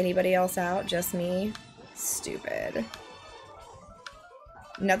take anybody else out? Just me? Stupid.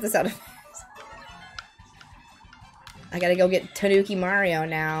 Not this out of... I gotta go get Tanuki Mario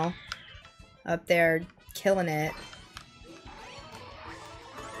now. Up there, killing it.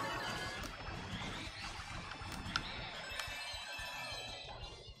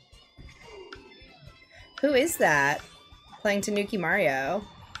 Who is that? Playing Tanuki Mario.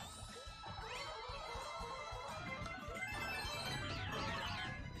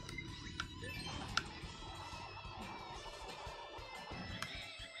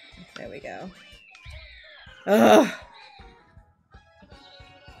 There we go. Ugh.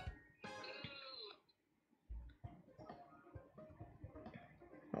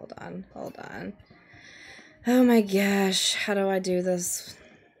 Hold on. Oh my gosh, how do I do this?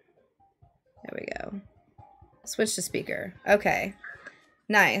 There we go. Switch to speaker. Okay.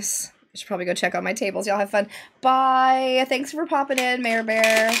 Nice. I should probably go check on my tables. Y'all have fun. Bye. Thanks for popping in, Mayor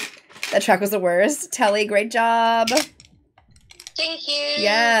Bear. That track was the worst. Telly, great job. Thank you.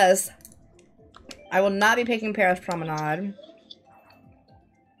 Yes. I will not be picking Paris Promenade.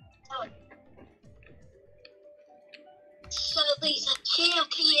 Sully's a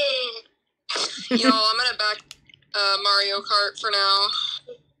champion. Yo, I'm gonna back Mario Kart for now.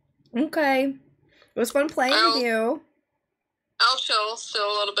 Okay. It was fun playing with you. I'll chill still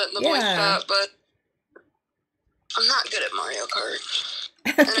a little bit in the voice chat, but I'm not good at Mario Kart.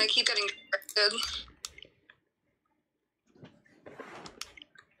 And I keep getting corrected.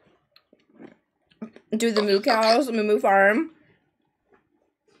 Do the Moo Cows, Moo Farm.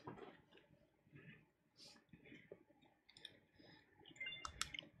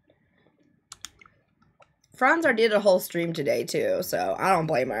 Franz did a whole stream today too, so I don't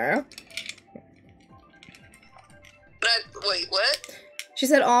blame her. Wait, what? She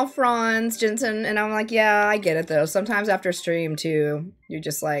said all Franz, Jensen, and I'm like, yeah, I get it though. Sometimes after stream too, you're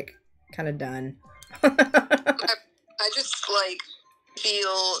just like kind of done. I just like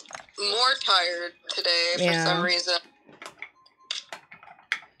feel more tired today for some reason.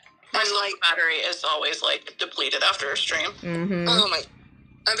 My like battery is always like depleted after a stream. Mm-hmm. Oh my!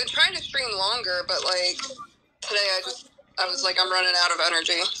 I've been trying to stream longer, but like today I was like, I'm running out of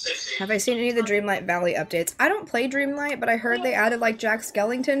energy. Have I seen any of the Dreamlight Valley updates? I don't play Dreamlight, but I heard they added like Jack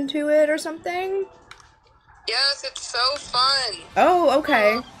Skellington to it or something. Yes, it's so fun. Oh,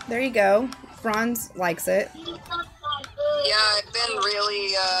 okay. There you go. Franz likes it. Yeah, I've been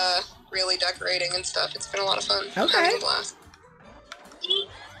really, really decorating and stuff. It's been a lot of fun. Okay. Having a blast.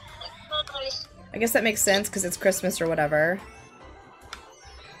 I guess that makes sense because it's Christmas or whatever.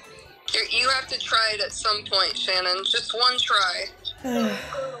 You have to try it at some point, Shannon. Just one try. Meg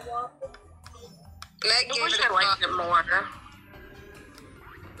gave it a liked it more.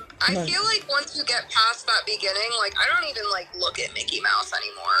 I feel like once you get past that beginning, like, I don't even, like, look at Mickey Mouse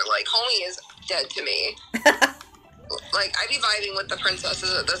anymore. Like, homie is dead to me. Like, I'd be vibing with the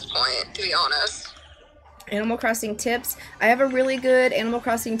princesses at this point, to be honest. Animal Crossing tips. I have a really good Animal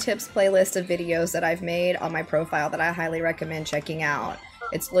Crossing tips playlist of videos that I've made on my profile that I highly recommend checking out.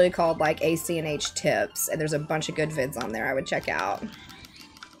 It's literally called like ACNH tips, and there's a bunch of good vids on there I would check out.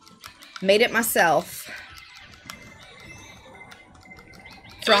 Made it myself.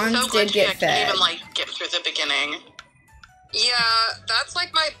 Franz so did glitchy, get I fed. couldn't even like get through the beginning. Yeah, that's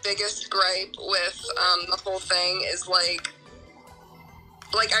like my biggest gripe with the whole thing is like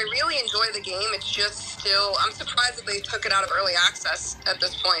I really enjoy the game. It's just still, I'm surprised that they took it out of early access at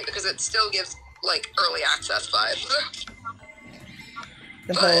this point because it still gives like early access vibes.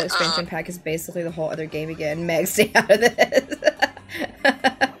 The whole expansion pack is basically the whole other game again. Meg, stay out of this.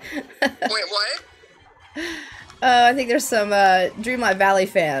 Wait, what? I think there's some Dreamlight Valley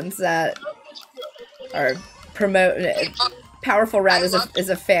fans that are promoting. Powerful Rat is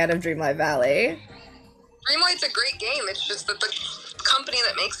a fan of Dreamlight Valley. Dreamlight's a great game. It's just that the company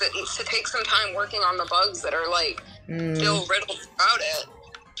that makes it needs to take some time working on the bugs that are like still riddled throughout it.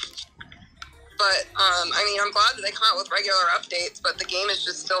 But I mean, I'm glad that they come out with regular updates, but the game is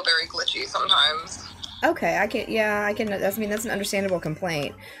just still very glitchy sometimes. Okay, I can. That's an understandable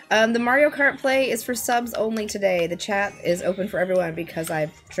complaint. The Mario Kart play is for subs only today. The chat is open for everyone because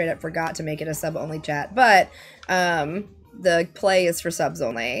I straight up forgot to make it a sub only chat. But the play is for subs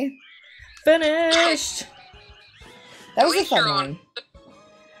only. Finished. That was a fun one.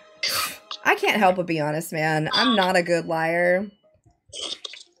 I can't help but be honest, man. I'm not a good liar.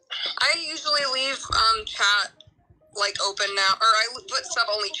 I usually leave chat like open now, or I put sub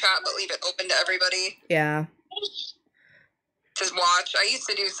only chat but leave it open to everybody. Yeah. To watch. I used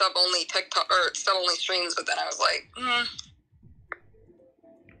to do sub only TikTok or sub only streams, but then I was like,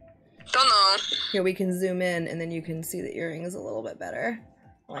 don't know. Here we can zoom in, and then you can see the earrings a little bit better,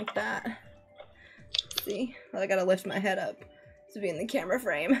 like that. See, well, I gotta lift my head up to be in the camera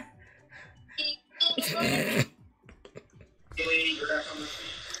frame.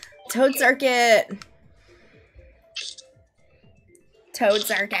 Toad Circuit. Toad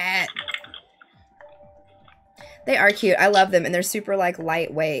Circuit. They are cute. I love them, and they're super like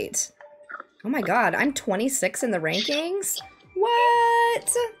lightweight. Oh my god, I'm 26 in the rankings?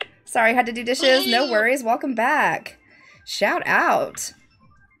 What? Sorry, had to do dishes. No worries. Welcome back. Shout out.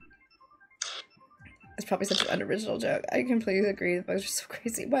 That's probably such an unoriginal joke. I completely agree. The bugs are so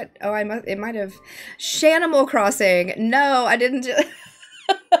crazy. What? Oh, it might have. Shanimal Crossing. No, I didn't.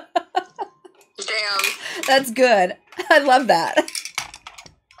 Damn. That's good. I love that.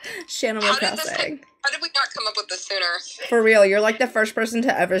 Shanimal Crossing. How did we not come up with this sooner? For real, you're like the first person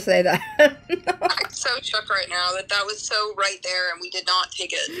to ever say that. I'm so shook right now that was so right there and we did not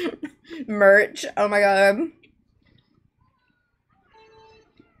take it. Merch. Oh my god.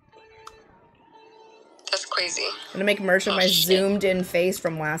 That's crazy. I'm gonna make merch of my zoomed in face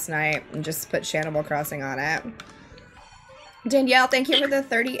from last night and just put Shanimal Crossing on it. Danielle, thank you for the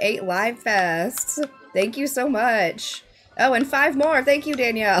 38 live fests. Thank you so much. Oh, and 5 more. Thank you,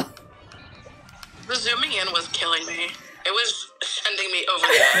 Danielle. The zooming in was killing me. It was sending me over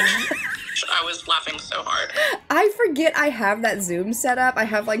the edge. I was laughing so hard. I forget I have that zoom set up. I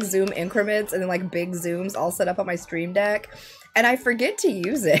have like zoom increments and then like big zooms all set up on my stream deck. And I forget to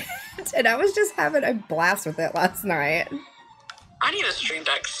use it. And I was just having a blast with it last night. I need a stream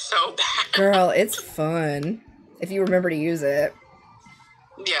deck so bad. Girl, it's fun. If you remember to use it.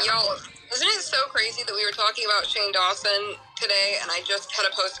 Yeah. Yo, isn't it so crazy that we were talking about Shane Dawson today and I just had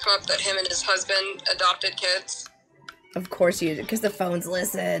a post come up that him and his husband adopted kids? Of course you do, because the phones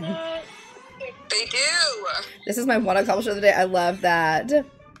listen. They do. This is my one accomplishment of the day. I love that.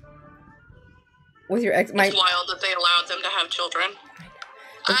 With your ex, It's wild that they allowed them to have children.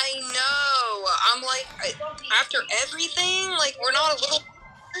 I know. I'm like, after everything, like, we're not a little...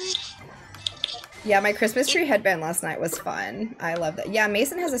 Yeah, my Christmas tree headband last night was fun. I love that. Yeah,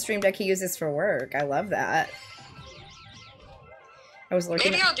 Mason has a stream deck he uses for work. I love that. I was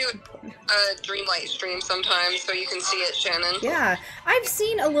looking. Maybe I'll do a Dreamlight stream sometime so you can see it, Shannon. Yeah, I've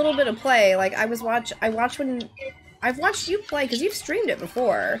seen a little bit of play. Like I've watched you play because you've streamed it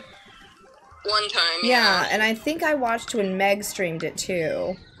before. One time, yeah. And I think I watched when Meg streamed it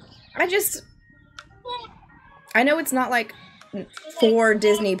too. I know it's not like for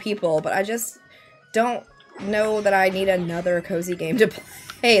Disney people, but I just don't know that I need another cozy game to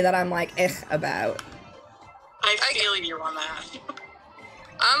play that I'm like about. I feel you on that.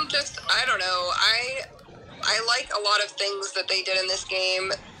 I don't know. I like a lot of things that they did in this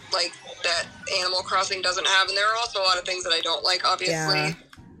game, like that Animal Crossing doesn't have, and there are also a lot of things that I don't like, obviously. Yeah.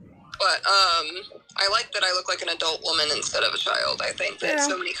 But I like that I look like an adult woman instead of a child. I think that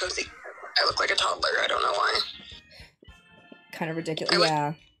so many cozy, I look like a toddler. I don't know why. Kind of ridiculous.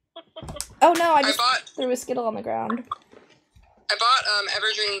 Yeah. Oh no, I just threw a Skittle on the ground. I bought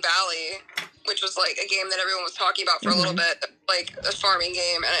Evergreen Valley, which was like a game that everyone was talking about for a little bit, like a farming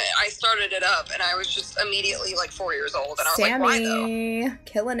game, and I started it up, and I was just immediately like 4 years old, and I was like, why though?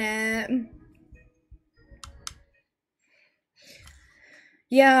 Killing it.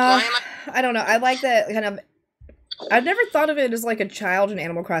 Yeah, I don't know. I like that kind of. I've never thought of it as like a child in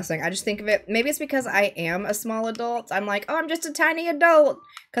Animal Crossing. I just think of it. Maybe it's because I am a small adult. I'm like, oh, I'm just a tiny adult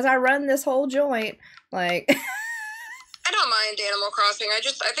because I run this whole joint. Like, I don't mind Animal Crossing. I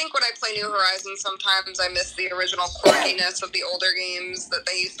think when I play New Horizons, sometimes I miss the original quirkiness of the older games that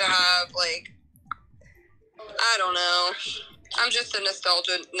they used to have. Like, I don't know. I'm just a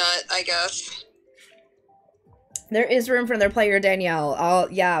nostalgia nut, I guess. There is room for another player, Danielle.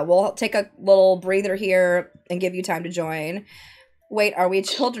 Yeah, we'll take a little breather here and give you time to join. Wait, are we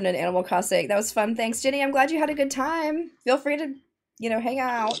children in Animal Crossing? That was fun. Thanks, Jenny. I'm glad you had a good time. Feel free to, hang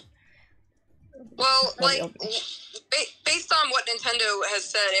out. Well, like, based on what Nintendo has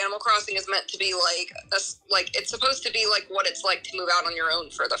said, Animal Crossing is meant to be it's supposed to be like what it's like to move out on your own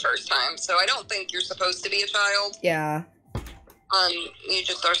for the first time. So I don't think you're supposed to be a child. Yeah. You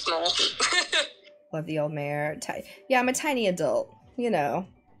just are small. Love the old mayor. Yeah, I'm a tiny adult.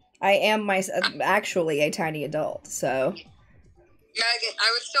 I am actually a tiny adult, so. Megan,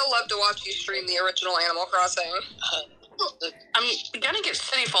 I would still love to watch you stream the original Animal Crossing. I'm gonna get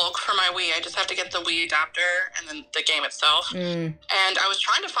City Folk for my Wii. I just have to get the Wii adapter and then the game itself. And I was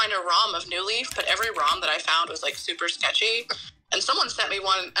trying to find a ROM of New Leaf, but every ROM that I found was like super sketchy. And someone sent me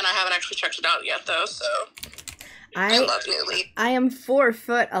one, and I haven't actually checked it out yet, though. So I love New Leaf. I am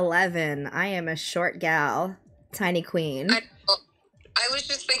 4'11". I am a short gal, tiny queen. I was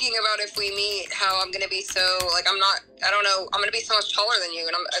just thinking about if we meet, how I'm going to be so, like, I don't know, I'm going to be so much taller than you,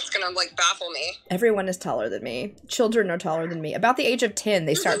 and it's going to, like, baffle me. Everyone is taller than me. Children are taller than me. About the age of 10,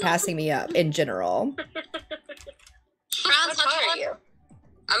 they start passing me up, in general. How tall are you?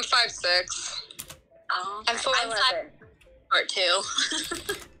 I'm 5'6". Oh, I'm 4'11". Part 2.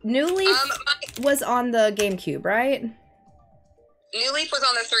 New Leaf was on the GameCube, right? New Leaf was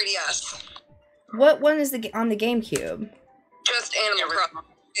on the 3DS. What one is on the GameCube? Just Animal Crossing.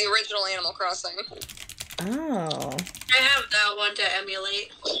 The original Animal Crossing. Oh. I have that one to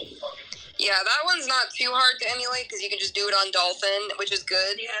emulate. Yeah, that one's not too hard to emulate because you can just do it on Dolphin, which is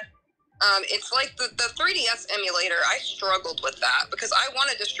good. Yeah. It's like the 3DS emulator. I struggled with that because I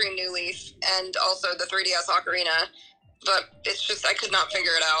wanted to stream New Leaf and also the 3DS Ocarina, but it's just I could not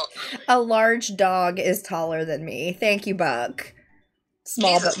figure it out. A large dog is taller than me. Thank you, Buck.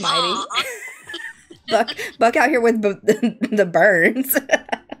 Small Jesus, but mighty. Buck out here with the burns. Yeah,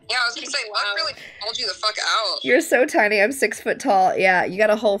 I was gonna say, Buck really called you the fuck out. You're so tiny. I'm 6 foot tall. Yeah, you got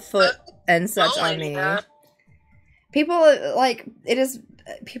a whole foot and such on me. Yeah. People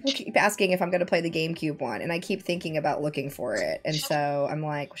people keep asking if I'm going to play the GameCube one, and I keep thinking about looking for it. And so I'm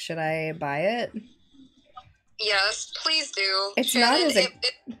like, should I buy it? Yes, please do. It's Shannon, not as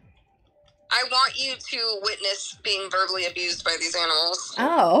I want you to witness being verbally abused by these animals.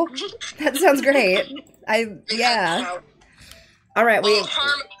 Oh, that sounds great. Yeah. All right,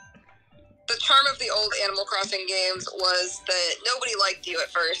 the charm of the old Animal Crossing games was that nobody liked you at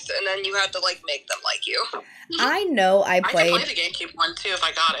first, and then you had to make them like you. I know I played. I can play the GameCube one too if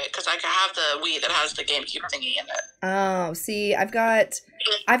I got it, because I have the Wii that has the GameCube thingy in it. Oh, see, I've got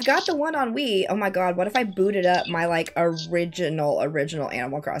the one on Wii. Oh my god, what if I booted up my original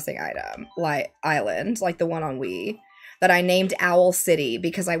Animal Crossing island, like the one on Wii that I named Owl City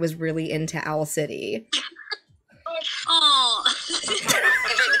because I was really into Owl City. Oh,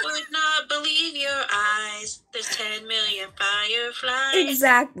 would not believe your eyes. There's 10 million fireflies.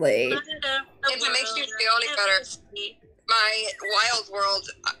 Exactly. If it makes you feel any better, my Wild World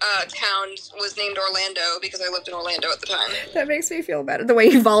town was named Orlando because I lived in Orlando at the time. That makes me feel better. The way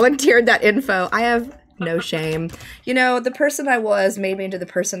you volunteered that info, I have no shame. The person I was made me into the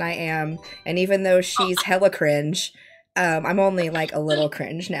person I am, and even though she's hella cringe, I'm only a little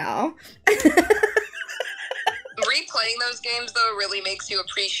cringe now. Replaying those games though really makes you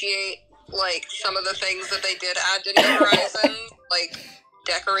appreciate some of the things that they did add to New Horizons, like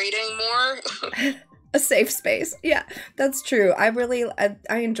decorating more. A safe space. Yeah, that's true. I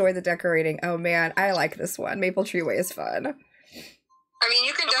enjoy the decorating. Oh man, I like this one. Maple Tree Way is fun. I mean,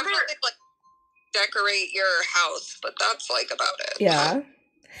 you can definitely decorate your house, but that's about it. Yeah.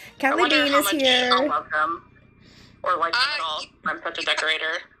 Callie Bean is here. I love them. Or them at all. I'm such a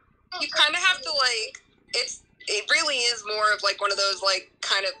decorator. You kind of have to it really is more of one of those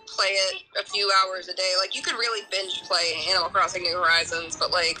kind of play it a few hours a day. You could really binge play Animal Crossing New Horizons,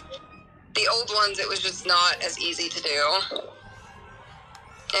 but the old ones it was just not as easy to do.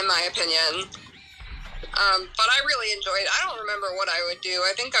 in my opinion. But I really enjoyed it. I don't remember what I would do.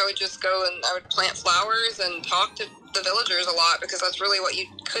 I think I would just go and I would plant flowers and talk to the villagers a lot because that's really what you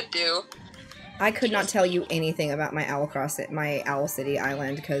could do. I could not tell you anything about my my Owl City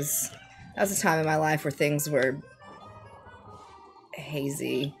Island because that was a time in my life where things were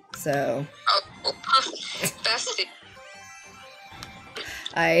hazy. So. Oh, bestie.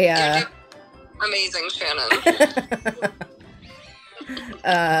 I. Amazing, Shannon.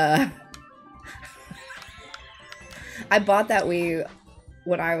 I bought that Wii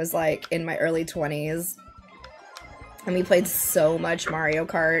when I was like in my early 20s, and we played so much Mario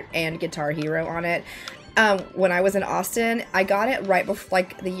Kart and Guitar Hero on it. When I was in Austin, I got it right before,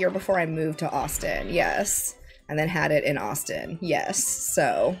 like the year before I moved to Austin, yes, and then had it in Austin, yes.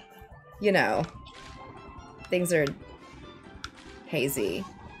 So, you know, things are hazy.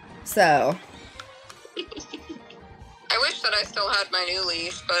 So. I wish that I still had my new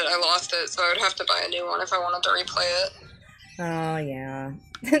Leaf, but I lost it, so I would have to buy a new one if I wanted to replay it. Oh, yeah.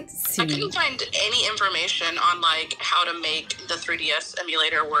 I couldn't find any information on, like, how to make the 3DS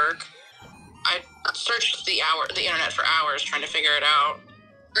emulator work. I searched the internet for hours trying to figure it out.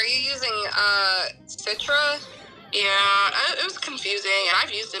 Are you using, Citra? Yeah, it was confusing, and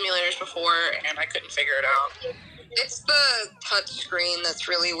I've used emulators before, and I couldn't figure it out. It's the touch screen that's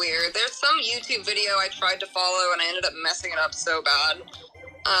really weird. There's some YouTube video I tried to follow, and I ended up messing it up so bad.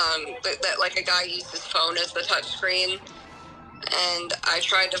 That like, a guy used his phone as the touch screen, and I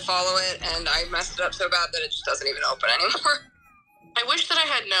tried to follow it, and I messed it up so bad that it just doesn't even open anymore. I wish that I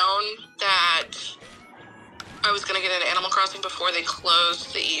had known that I was going to get into Animal Crossing before they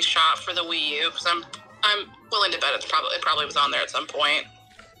closed the eShop for the Wii U, because I'm willing to bet it probably was on there at some point.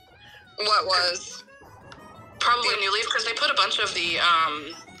 What was? Probably New Leaf, because they put a bunch of the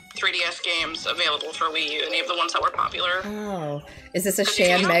 3DS games available for Wii U, any of the ones that were popular. Oh, is this a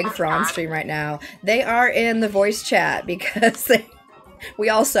Shan Meg Thrawn stream right now? They are in the voice chat because we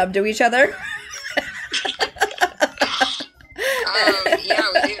all sub to each other. Yeah,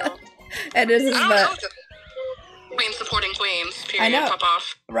 we do. And this is Queen supporting queens, period. I know, pop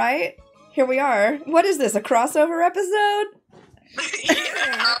off. Right? Here we are. What is this, a crossover episode?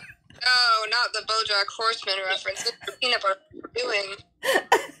 Yeah. No, not the BoJack Horseman reference. It's the peanut butter we're doing.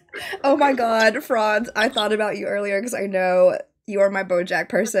 Oh my god, Franz, I thought about you earlier because I know you are my BoJack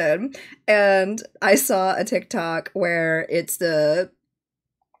person. And I saw a TikTok where it's the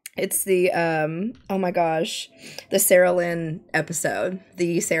oh my gosh, the Sarah Lynn episode.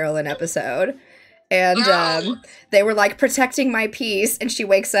 And they were like, protecting my peace, and she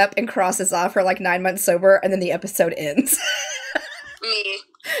wakes up and crosses off her like 9 months sober, and then the episode ends. Me.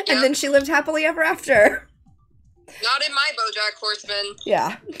 And then she lived happily ever after. Not in my BoJack Horseman.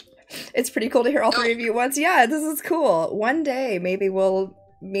 Yeah. It's pretty cool to hear all three of you once. Yeah, this is cool. One day, maybe we'll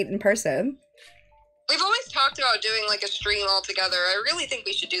meet in person. We've always talked about doing like a stream all together. I really think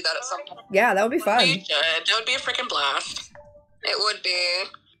we should do that at some point. Yeah, that would be fun. We should. That would be a freaking blast. It would be.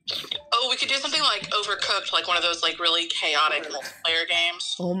 Oh, we could do something like Overcooked, like one of those like really chaotic multiplayer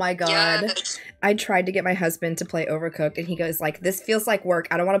games. Oh my god. Yes. I tried to get my husband to play Overcooked, and he goes like, this feels like work.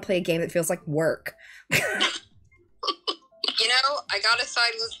 I don't want to play a game that feels like work. You know, I gotta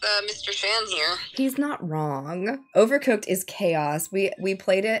side with Mr. Shan here. He's not wrong. Overcooked is chaos. We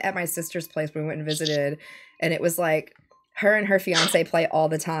played it at my sister's place when we went and visited, and it was like her and her fiance play all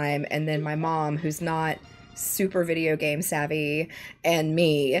the time, and then my mom, who's not super video game savvy, and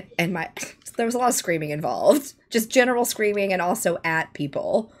me, and there was a lot of screaming involved. Just general screaming and also at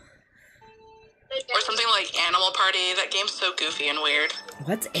people. Or something like Animal Party. That game's so goofy and weird.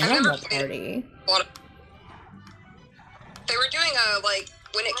 What's Animal Party? They were doing like,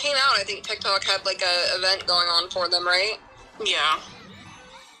 when it came out, I think TikTok had like a event going on for them, right? Yeah.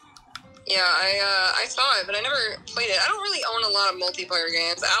 Yeah, I saw it, but I never played it. I don't really own a lot of multiplayer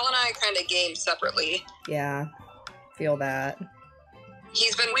games. Al and I kind of game separately. Yeah, feel that.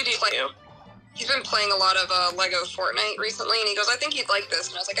 He's been playing a lot of Lego Fortnite recently, and he goes, I think you'd like this.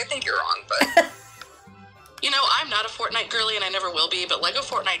 And I was like, I think you're wrong, but... You know, I'm not a Fortnite girly, and I never will be, but Lego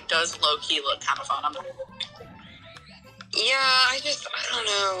Fortnite does low-key look kind of fun. Yeah, I don't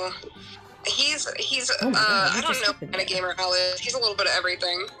know. He's Oh my God, I don't know what kind of gamer Al is. He's a little bit of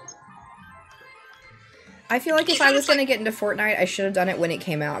everything. I feel like if I was going to get into Fortnite, I should have done it when it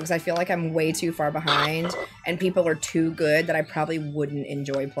came out, because I feel like I'm way too far behind, and people are too good that I probably wouldn't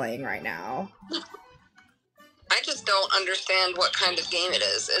enjoy playing right now. I just don't understand what kind of game it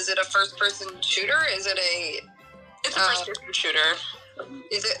is. Is it a first-person shooter? Is it a... It's a first-person shooter.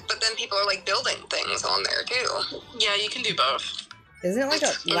 Is it? But then people are, like, building things on there, too. Yeah, you can do both. Isn't it like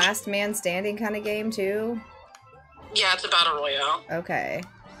a last man standing kind of game, too? Yeah, it's a battle royale. Okay.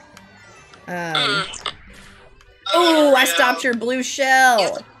 Oh, I stopped your blue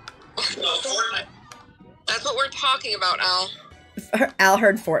shell. That's what we're talking about, Al. Al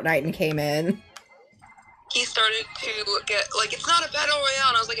heard Fortnite and came in. He started to get, like, it's not a battle royale.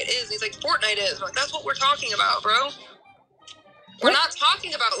 And I was like, it is. And he's like, Fortnite is. I'm like, that's what we're talking about, bro. We're not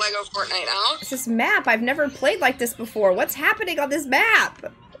talking about Lego Fortnite, Al. It's this map. I've never played like this before. What's happening on this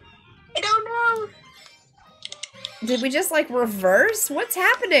map? I don't know. Did we just, like, reverse? What's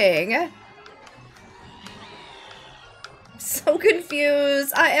happening? I'm so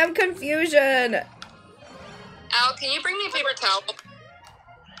confused. I am confusion. Al, can you bring me a paper towel?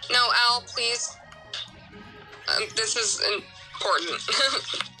 No, Al, please. This is important.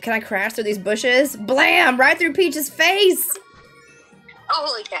 Can I crash through these bushes? Blam! Right through Peach's face! Oh,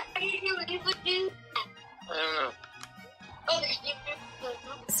 holy cat. I don't know.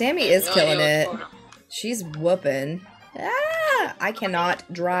 Sammy is killing it. She's whooping. Ah! I cannot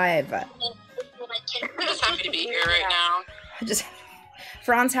drive. I'm just happy to be here right now. Just,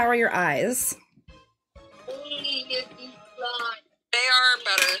 Franz, how are your eyes? They are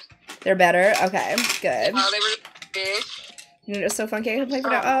better. They're better? Okay, good. They were You know, it's so fun. Can I play for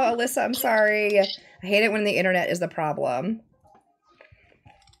now? Oh, Alyssa, I'm sorry. I hate it when the internet is the problem.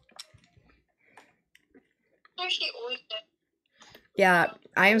 Yeah,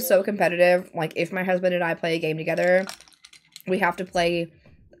 I am so competitive. Like, if my husband and I play a game together, we have to play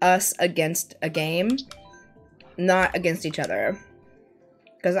us against a game, not against each other.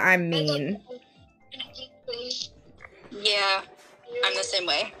 Because I'm mean. Yeah, I'm the same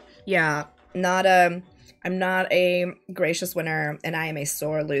way. Yeah, I'm not a gracious winner, and I am a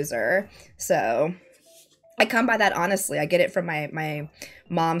sore loser. So, I come by that honestly. I get it from my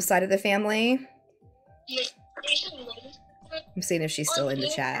mom's side of the family. I'm seeing if she's still in the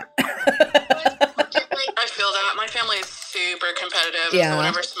chat. I feel that. My family is super competitive. Yeah. So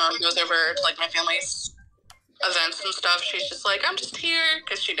whenever Simone goes over to, like, my family's events and stuff, she's just like, I'm just here.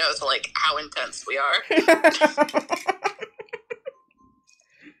 Because she knows, like, how intense we are.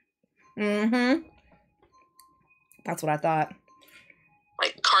 Mm-hmm. That's what I thought.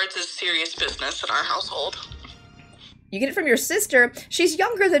 Like, cards is serious business in our household. You get it from your sister. She's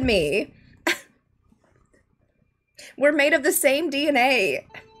younger than me. We're made of the same DNA.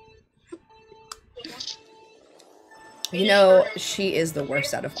 You know, she is the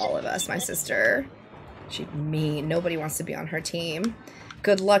worst out of all of us, my sister. She's mean. Nobody wants to be on her team.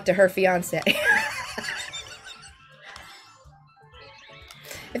 Good luck to her fiance.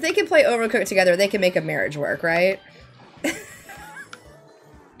 If they can play Overcooked together, they can make a marriage work, right?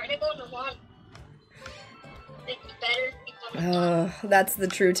 Oh, that's the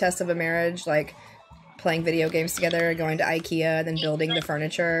true test of a marriage, like playing video games together, going to IKEA, then building the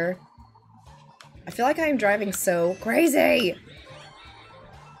furniture. I feel like I'm driving so crazy.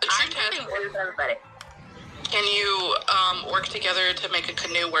 The true test, can you work together to make a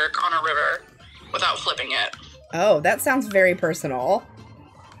canoe work on a river without flipping it? Oh, that sounds very personal.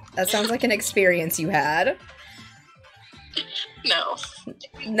 That sounds like an experience you had. No.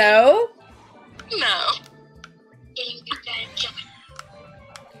 No? No.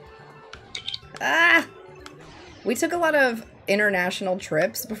 Ah! We took a lot of international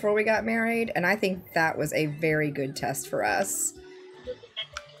trips before we got married, and I think that was a very good test for us.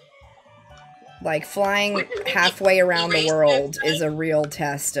 Like, flying halfway around the world is a real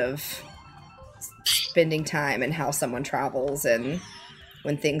test of spending time and how someone travels and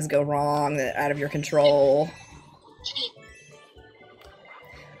when things go wrong, out of your control.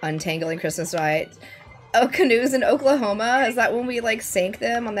 Untangling Christmas lights. Oh, canoes in Oklahoma? Is that when we, like, sank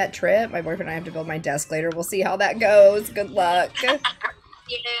them on that trip? My boyfriend and I have to build my desk later. We'll see how that goes. Good luck. Yeah.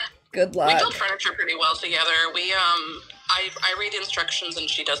 Good luck. We build furniture pretty well together. I read the instructions and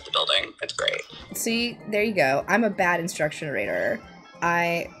she does the building. It's great. See, there you go. I'm a bad instruction reader.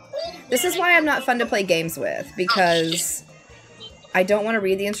 This is why I'm not fun to play games with, because I don't want to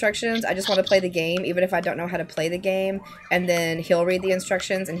read the instructions. I just want to play the game, even if I don't know how to play the game. And then he'll read the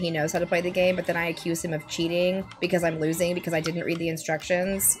instructions and he knows how to play the game, but then I accuse him of cheating because I'm losing because I didn't read the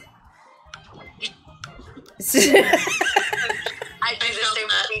instructions. I do the same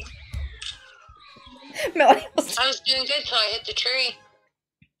thing. Melanie I was doing good till I hit the tree.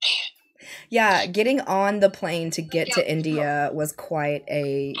 Yeah, getting on the plane to get to India was quite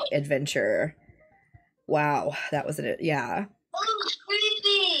a adventure. Wow, that was it. Yeah. Oh,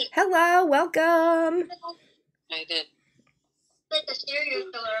 crazy! Hello, welcome. I did. Like a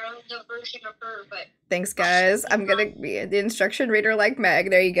serial killer, the version of her, but Thanks, guys. I'm gonna be the instruction reader like Meg.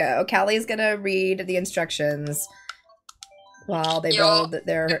 There you go. Callie's gonna read the instructions while they build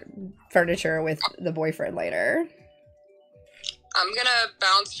their furniture with the boyfriend later. I'm gonna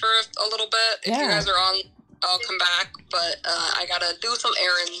bounce for a little bit. If you guys are on, I'll come back. But I gotta do some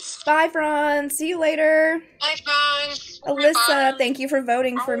errands. Bye, Franz. See you later. Bye, Franz. Alyssa, Bye. thank you for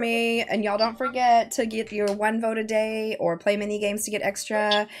voting for me. And y'all don't forget to get your 1 vote a day or play mini games to get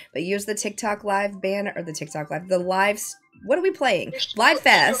extra. But use the TikTok live banner, or the TikTok live, the live, what are we playing? Live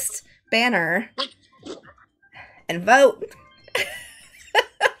Fest banner. And vote.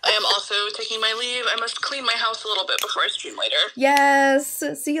 I am also taking my leave. I must clean my house a little bit before I stream later. Yes.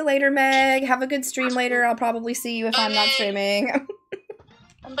 See you later, Meg. Have a good stream later. I'll probably see you if I'm not streaming.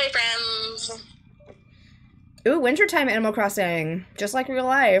 Bye, friends. Ooh, wintertime Animal Crossing. Just like real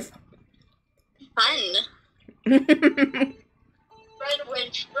life. Fun. Red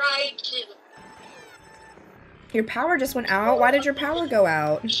Witch tried to. Your power just went out? Why did your power go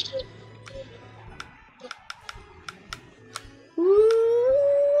out? Ooh.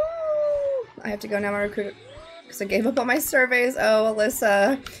 I have to go now, my recruit, because I gave up on my surveys. Oh,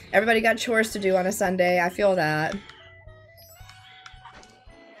 Alyssa. Everybody got chores to do on a Sunday. I feel that.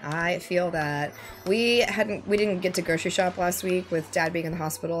 I feel that. We didn't get to grocery shop last week with Dad being in the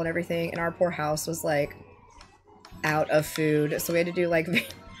hospital and everything, and our poor house was like out of food. So we had to do like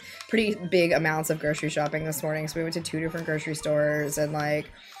pretty big amounts of grocery shopping this morning. So we went to 2 different grocery stores and like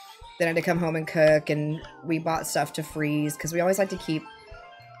then I had to come home and cook, and we bought stuff to freeze because we always like to keep.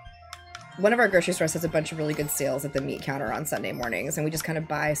 One of our grocery stores has a bunch of really good sales at the meat counter on Sunday mornings, and we just kind of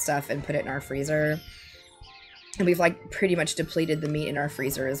buy stuff and put it in our freezer. And we've like pretty much depleted the meat in our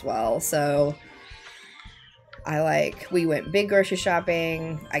freezer as well. So we went big grocery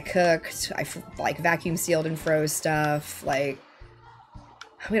shopping. I cooked. I like vacuum sealed and froze stuff. Like,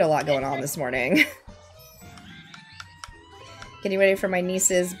 we had a lot going on this morning. Getting ready for my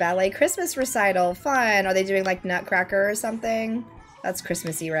niece's ballet Christmas recital. Fun. Are they doing like Nutcracker or something? That's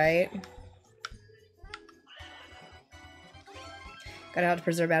Christmassy, right? Gotta have to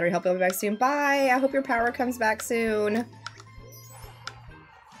preserve battery. Hope you'll be back soon. Bye! I hope your power comes back soon.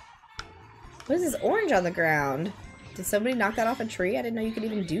 What is this orange on the ground? Did somebody knock that off a tree? I didn't know you could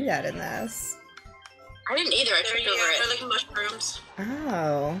even do that in this. I didn't either. I tripped over it. They're like mushrooms.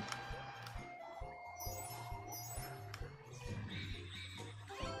 Oh.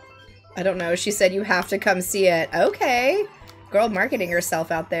 I don't know. She said you have to come see it. Okay. Girl marketing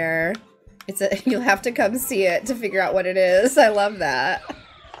herself out there. You'll have to come see it to figure out what it is. I love that.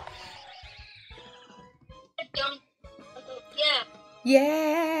 Yeah.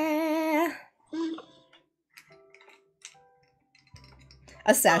 Yeah.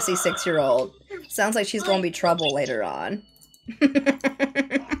 A sassy 6-year-old. Sounds like she's gonna be trouble later on.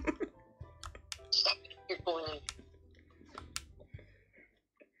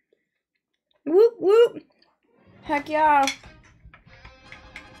 Whoop whoop. Heck yeah.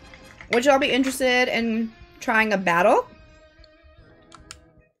 Would y'all be interested in trying a battle?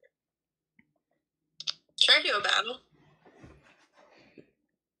 Sure, do a battle.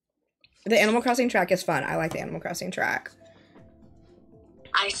 The Animal Crossing track is fun. I like the Animal Crossing track.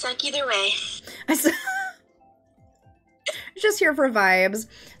 I suck either way. Just here for vibes.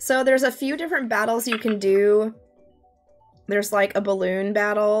 So there's a few different battles you can do. There's like a balloon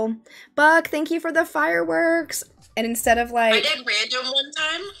battle. Buck, thank you for the fireworks. And instead of like... I did random one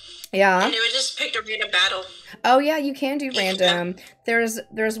time. Yeah. And it would just pick a random battle. Oh yeah, you can do random. There's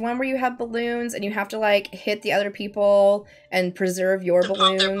one where you have balloons and you have to like hit the other people and preserve your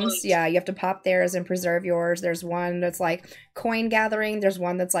balloons. Yeah, you have to pop theirs and preserve yours. There's one that's like coin gathering. There's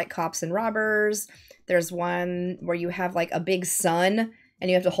one that's like cops and robbers. There's one where you have like a big sun and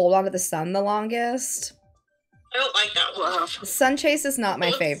you have to hold on to the sun the longest. I don't like that one. Sun chase is not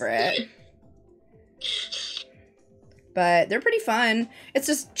my favorite. But they're pretty fun. It's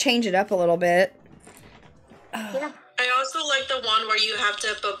just change it up a little bit. Yeah. I also like the one where you have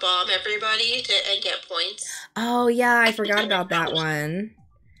to bomb everybody and get points. Oh yeah, I forgot about that one.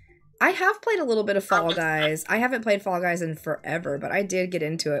 I have played a little bit of Fall Guys. I haven't played Fall Guys in forever, but I did get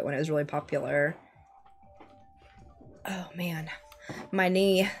into it when it was really popular. Oh man, my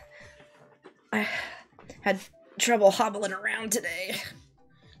knee. I had trouble hobbling around today.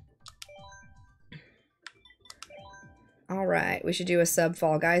 All right, we should do a sub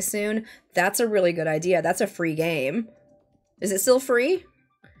Fall Guys soon. That's a really good idea. That's a free game. Is it still free?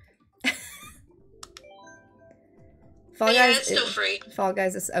 Fall Guys, it's still free. Fall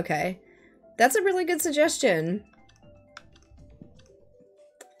Guys is okay. That's a really good suggestion.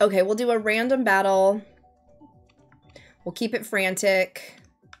 Okay, we'll do a random battle. We'll keep it frantic.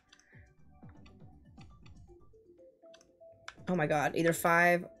 Oh my god, either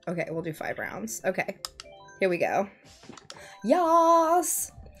 5. Okay, we'll do 5 rounds. Okay, here we go.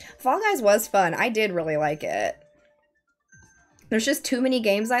 Yas! Fall Guys was fun. I did really like it. There's just too many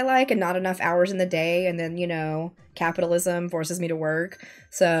games I like and not enough hours in the day, and then, you know, capitalism forces me to work.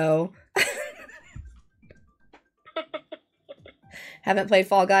 So haven't played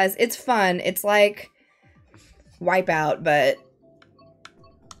Fall Guys. It's fun. It's like Wipeout, but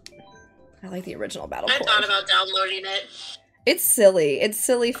I like the original Battle I Core. thought about downloading it. It's silly. It's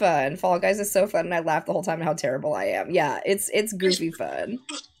silly fun. Fall Guys is so fun, and I laugh the whole time at how terrible I am. Yeah, it's goofy fun.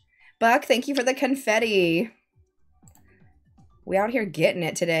 Buck, thank you for the confetti. We out here getting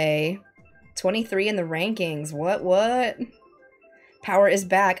it today. 23 in the rankings. What? Power is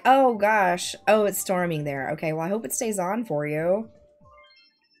back. Oh, gosh. Oh, it's storming there. Okay, well, I hope it stays on for you.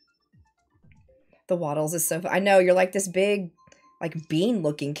 The Waddles is so fun. I know, you're like this big, like,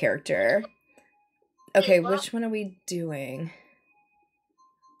 bean-looking character. Okay, which one are we doing?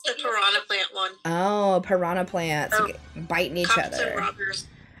 The piranha plant one. Oh, piranha plants biting each Cops other. and robbers.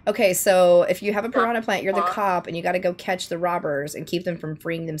 Okay, so if you have a piranha plant, you're the cop, and you gotta go catch the robbers and keep them from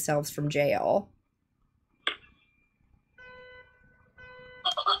freeing themselves from jail.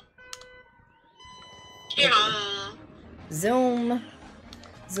 Yeah. Zoom.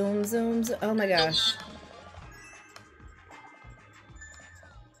 Zoom, zoom, zoom. Oh my gosh.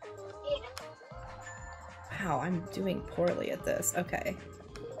 Wow, I'm doing poorly at this. Okay.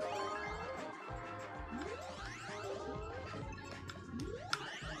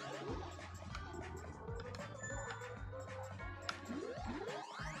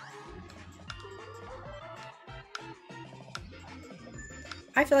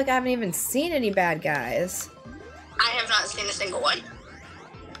 I feel like I haven't even seen any bad guys. I have not seen a single one.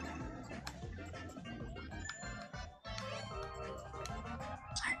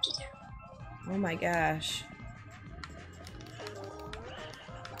 Oh my gosh.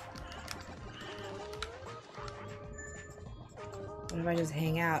 What if I just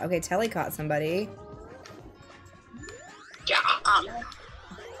hang out? Okay, Telly caught somebody. Yeah.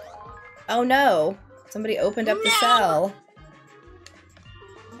 Oh no! Somebody opened up the cell.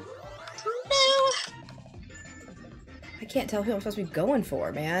 No. I can't tell who I'm supposed to be going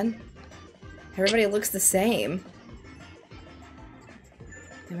for, man. Everybody looks the same.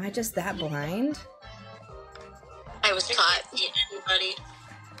 Am I just that blind? I was caught. Anybody.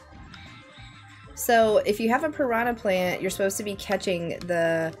 So, if you have a piranha plant, you're supposed to be catching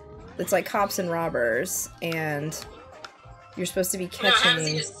the... It's like cops and robbers, and you're supposed to be catching... I haven't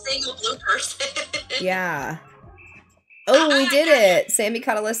seen a single blue person. Yeah. Oh, we did it! Sammy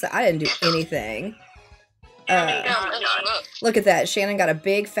caught Alyssa. I didn't do anything. Look at that. Shannon got a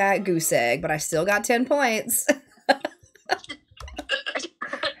big fat goose egg, but I still got 10 points.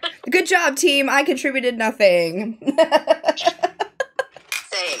 Good job, team. I contributed nothing.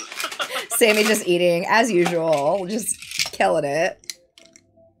 Same. Sammy just eating, as usual. Just killing it.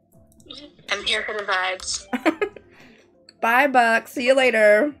 I'm here for the vibes. Bye, Buck. See you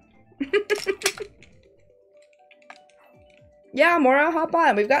later. Yeah, Mora, hop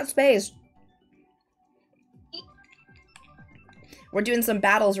on. We've got space. We're doing some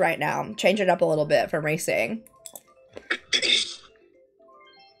battles right now. Change it up a little bit from racing.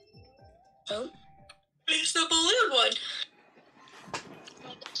 Oh. It's the balloon one.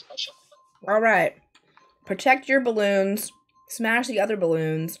 Alright. Protect your balloons. Smash the other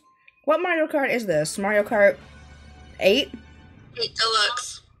balloons. What Mario Kart is this? Mario Kart 8? 8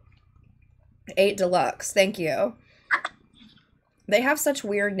 Deluxe. 8 Deluxe. Thank you. They have such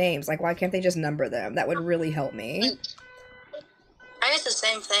weird names. Like, why can't they just number them? That would really help me. I guess the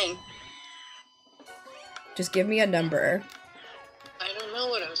same thing. Just give me a number. I don't know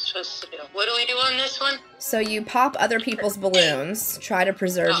what I'm supposed to do. What do we do on this one? So you pop other people's balloons. Try to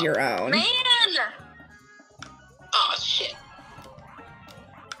preserve your own. Man! Oh, shit.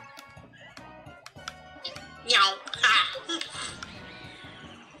 Yow. Ah.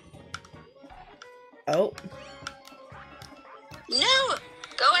 Oh. No!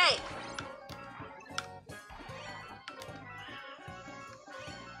 Go away!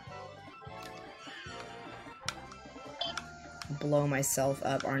 Blow myself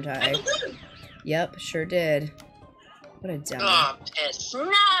up, aren't I? Yep, sure did. What a dummy. Oh, piss.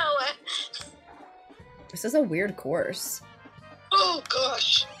 No! This is a weird course. Oh,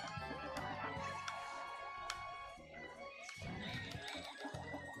 gosh.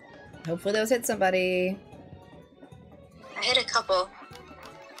 Hopefully those hit somebody. I hit a couple.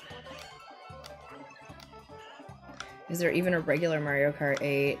 Is there even a regular Mario Kart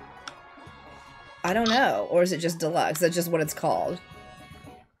 8? I don't know. Or is it just deluxe? That's just what it's called.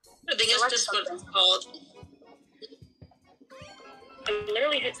 I think it's just what it's called. I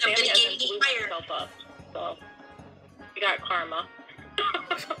literally hit Sammy Somebody and gave then me blew fire. myself up. So, we got karma.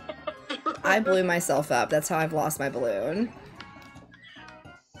 I blew myself up. That's how I've lost my balloon.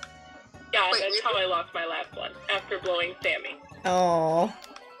 I lost my last one after blowing Sammy. Oh.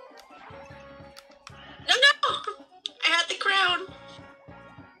 No, no! I had the crown.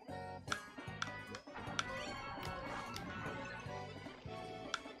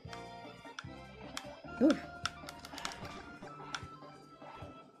 Ooh.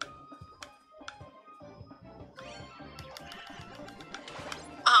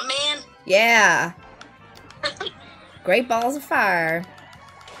 Oh man. Yeah. Great balls of fire.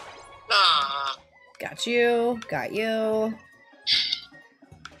 Ah. Got you. Got you.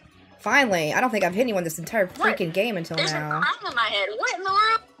 Finally. I don't think I've hit anyone this entire freaking game until There's now. a crown in my head. What in the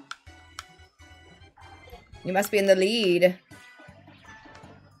world? You must be in the lead.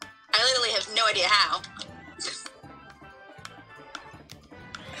 I literally have no idea how.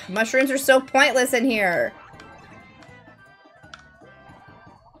 Mushrooms are so pointless in here.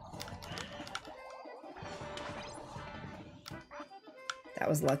 That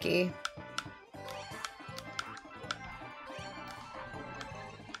was lucky.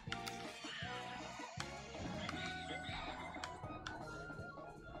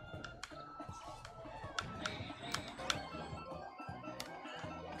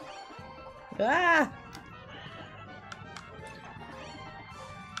 Ah!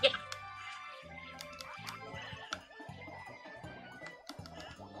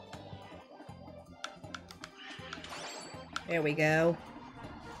 There we go.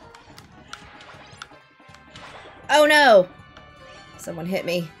 Oh no! Someone hit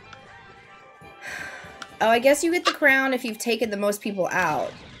me. Oh, I guess you get the crown if you've taken the most people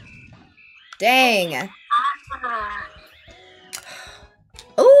out. Dang.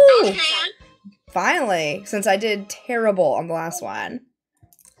 Ooh! Okay. Finally, since I did terrible on the last one.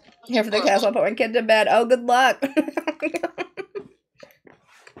 Here for the castle, I'll put my kid to bed. Oh, good luck.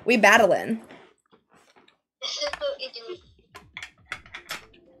 We battling.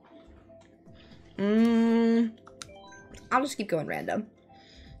 I'll just keep going random.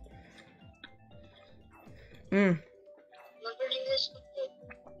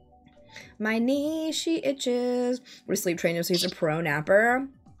 My knee, she itches. We're sleep training, so he's a pro napper.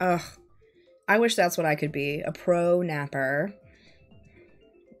 Ugh. I wish that's what I could be. A pro napper.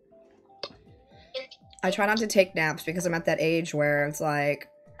 I try not to take naps because I'm at that age where it's like...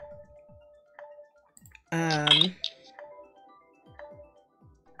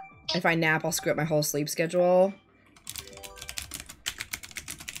 if I nap, I'll screw up my whole sleep schedule.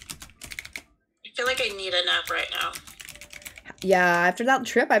 I feel like I need a nap right now. Yeah, after that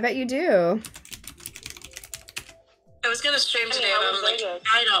trip, I bet you do. I was gonna stream today, but I'm like,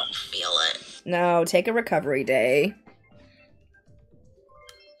 I don't feel it. No, take a recovery day.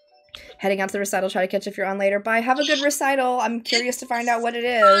 Heading out to the recital, try to catch if you're on later. Bye. Have a good recital. I'm curious to find out what it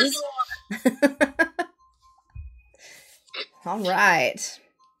is. All right.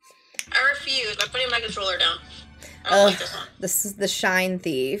 I refuse. I'm putting my controller down. I don't like this one. This is the Shine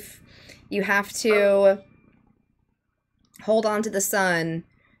Thief. You have to hold on to the sun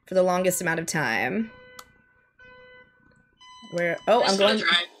for the longest amount of time. Where? Oh, I'm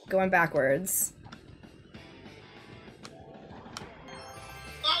going backwards.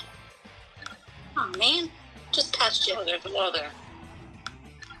 Oh man, just touched you. Oh, there's a wall there.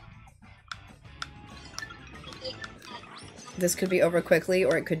 This could be over quickly,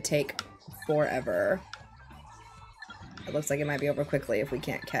 or it could take forever. It looks like it might be over quickly if we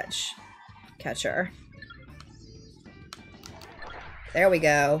can't catch her. There we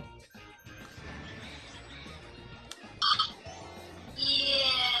go.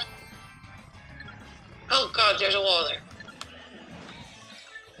 Yeah. Oh god, there's a wall there.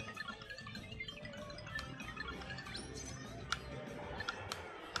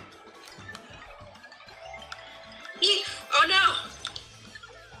 Eek. Oh no!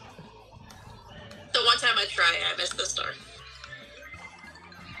 The one time I try, I missed the star.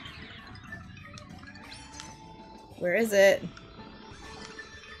 Where is it?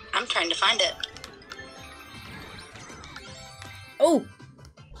 I'm trying to find it. Oh!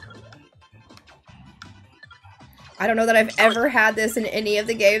 I don't know that I've ever had this in any of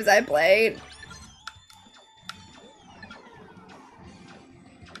the games I played.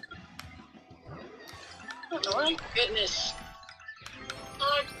 Oh my goodness.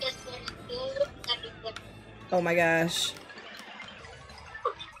 Oh my gosh.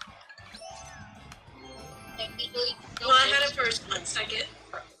 Well, I had it for 1 second.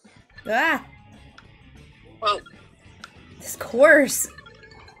 Ah! Whoa. This course!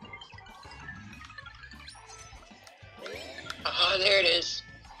 Oh, there it is.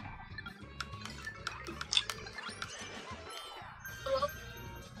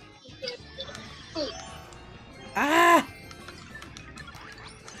 Ah!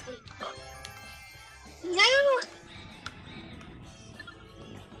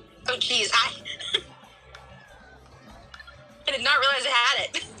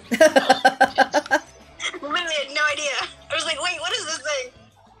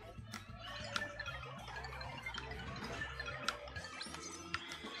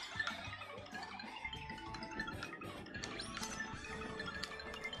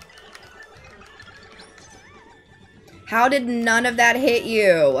 How did none of that hit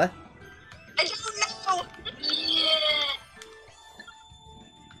you? I don't know.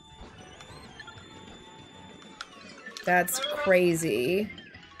 That's crazy.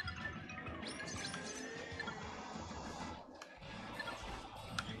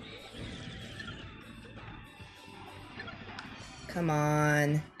 Come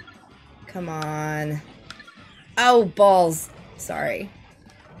on. Come on. Oh, balls. Sorry.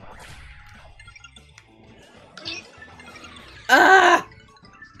 Ah!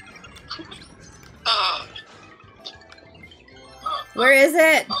 Where is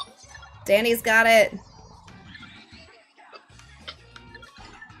it? Danny's got it.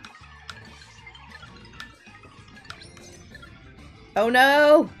 Oh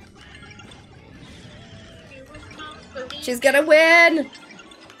no! She's gonna win!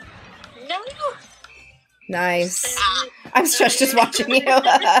 No. Nice. I'm stressed just watching you.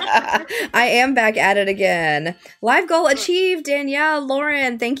 I am back at it again. Live goal achieved, Danielle.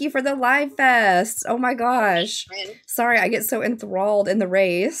 Lauren, thank you for the live fest. Oh my gosh. Sorry, I get so enthralled in the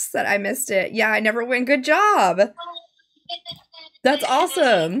race that I missed it. Yeah, I never win. Good job. That's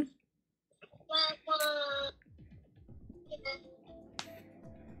awesome.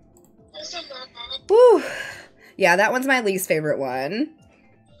 Whew. Yeah, that one's my least favorite one.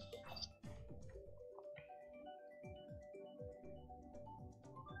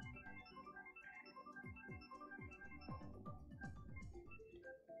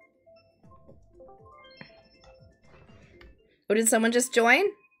 Oh, did someone just join?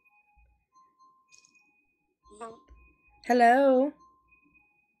 Hello?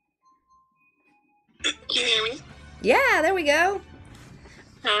 Can you hear me? Yeah, there we go.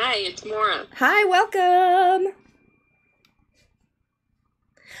 Hi, it's Mora. Hi, welcome.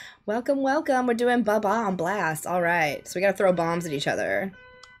 Welcome, welcome. We're doing Bomb Blast. All right. So we got to throw bombs at each other.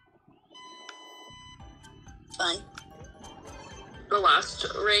 Fun. The last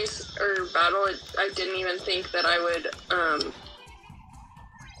race or battle, I didn't even think that I would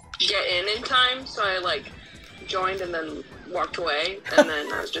get in time, so I like joined and then walked away, and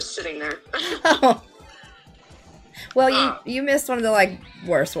then I was just sitting there. Oh. Well, you missed one of the like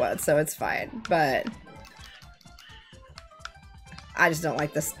worst ones, so it's fine. But I just don't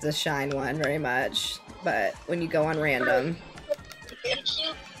like the shine one very much. But when you go on random.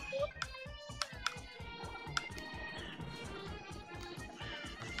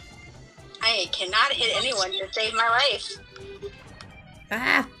 I cannot hit anyone to save my life.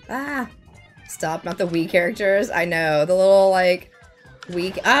 Ah. Stop, not the Wii characters. I know, the little like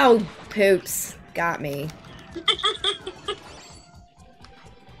weak. Oh, poops. Got me.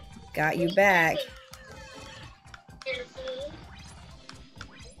 Got you back.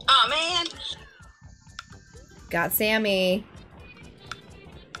 Oh man. Got Sammy.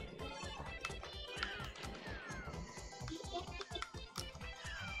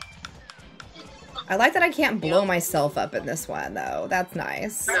 I like that I can't blow myself up in this one, though. That's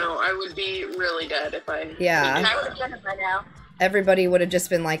nice. No, I would be really dead if I... Yeah. I would have done it by now. Everybody would have just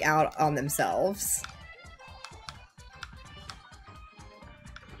been, like, out on themselves.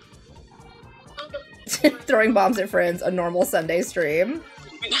 Throwing bombs at friends, a normal Sunday stream.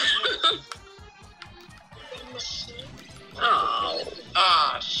 Oh,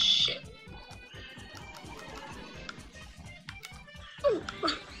 shit.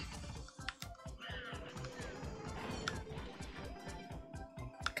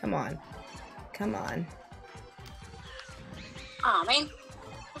 Come on. Come on. Oh man.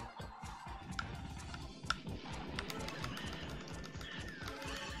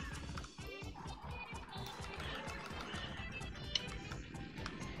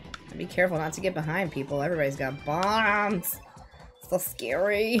 Be careful not to get behind people. Everybody's got bombs. It's so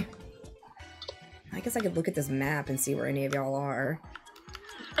scary. I guess I could look at this map and see where any of y'all are.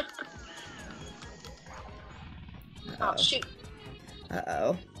 Oh shoot.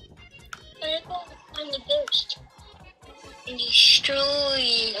 Uh-oh. I'm the ghost. And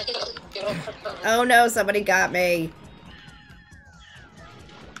destroy. Oh no, somebody got me.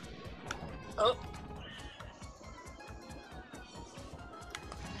 Oh.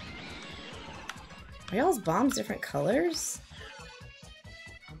 Are y'all's bombs different colors?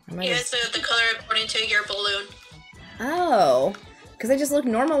 Yeah, it's the color according to your balloon. Oh, because they just look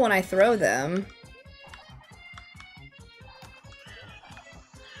normal when I throw them.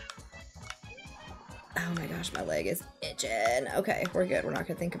 Oh my gosh, my leg is itching. Okay, we're good. We're not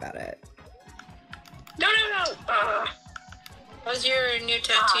gonna think about it. No. How's your new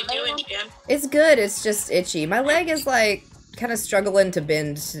tattoo doing, Jan? It's good. It's just itchy. My leg is like kind of struggling to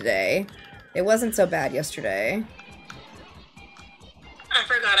bend today. It wasn't so bad yesterday. I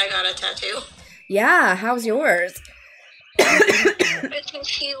forgot I got a tattoo. Yeah, how's yours? can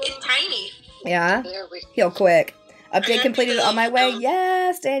heal. It's tiny. Yeah? There we Heal quick. Update got completed the on my way. little-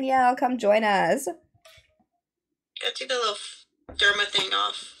 Yes, Danielle, come join us. Gotta take the little derma thing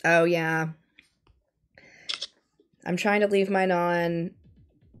off. Oh, yeah. I'm trying to leave mine on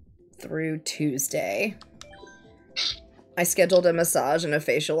through Tuesday. I scheduled a massage and a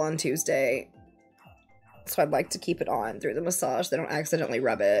facial on Tuesday. So I'd like to keep it on through the massage. They don't accidentally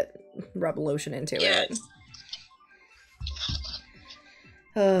rub lotion into it.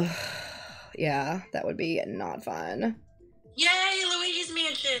 Oh, yeah, that would be not fun. Yay, Luigi's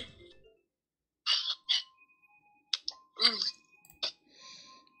Mansion!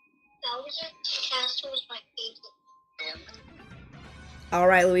 Bowser Castle was my favorite. All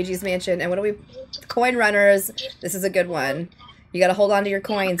right, Luigi's Mansion. And what do we... Coin runners. This is a good one. You gotta hold on to your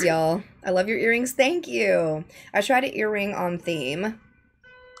coins, y'all. I love your earrings. Thank you. I tried an earring on theme.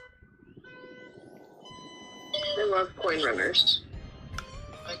 I love coin runners.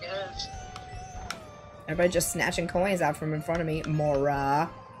 I guess. Everybody just snatching coins out from in front of me. Mora.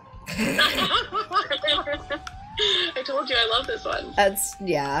 I told you I love this one. That's...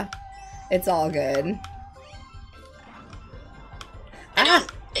 Yeah. It's all good. I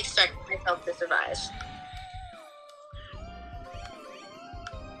don't expect myself to survive.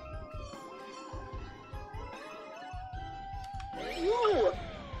 Whoa!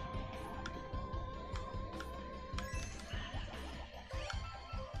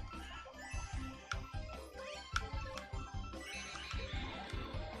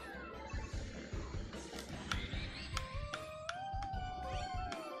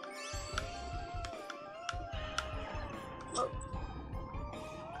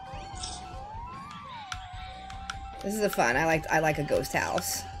 This is a fun. I like a ghost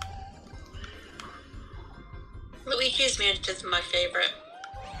house. Luigi's Mansion is my favorite.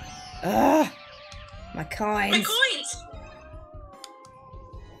 Ugh. My coins. My coins!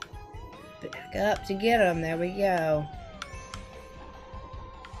 Back up to get them. There we go.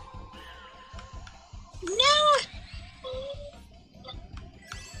 No!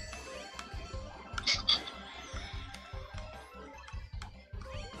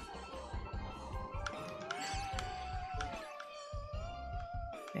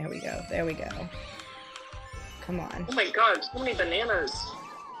 There we go. There we go. Come on. Oh my god, so many bananas.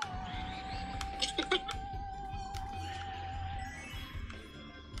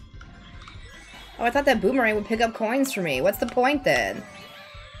 Oh, I thought that boomerang would pick up coins for me. What's the point then?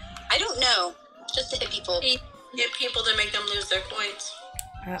 I don't know. Just to hit people. Hit people to make them lose their coins.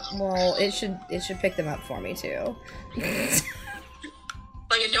 Well, it should pick them up for me too.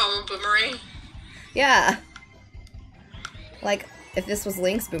 Like a normal boomerang. Yeah. Like, if this was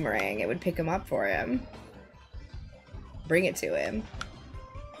Link's boomerang, it would pick him up for him. Bring it to him.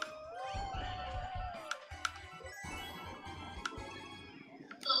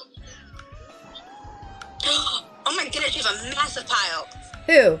 Oh my goodness, you have a massive pile.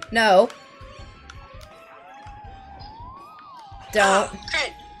 Who? No. Don't.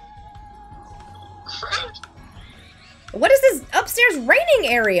 Cred. What is this upstairs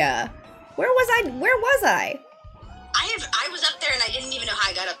raining area? Where was I? I was up there and I didn't even know how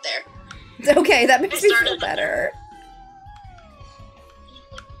I got up there. Okay, that makes I me feel started- better.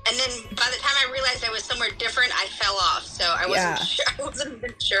 And then by the time I realized I was somewhere different, I fell off. So I wasn't Yeah. sure. I wasn't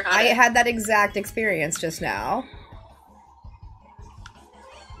even sure how I to. had that exact experience just now.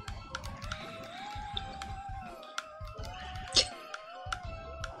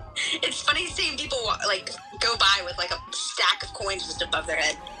 It's funny seeing people like go by with like a stack of coins just above their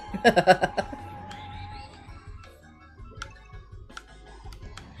head.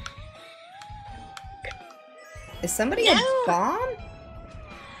 Is somebody No. a bomb?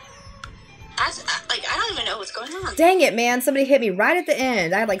 I don't even know what's going on. Dang it, man. Somebody hit me right at the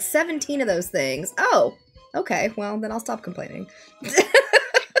end. I had like 17 of those things. Oh, okay. Well, then I'll stop complaining.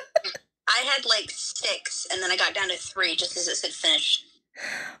 I had like 6, and then I got down to 3 just as it said finish.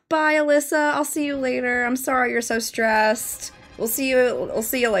 Bye, Alyssa. I'll see you later. I'm sorry you're so stressed. We'll see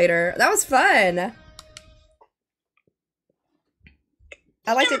you later. That was fun.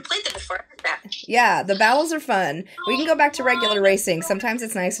 I like I've never it. played that before. Yeah, the battles are fun. We can go back to regular racing. Sometimes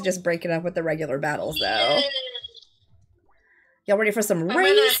it's nice to just break it up with the regular battles, though. Y'all ready for some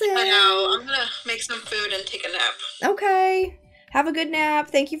racing? I'm gonna make some food and take a nap. Okay. Have a good nap.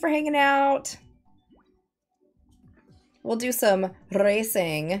 Thank you for hanging out. We'll do some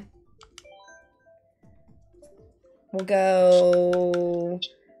racing. We'll go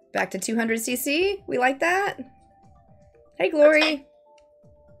back to 200cc. We like that? Hey, Glory. Okay.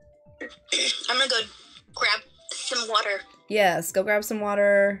 I'm gonna go grab some water. Yes, go grab some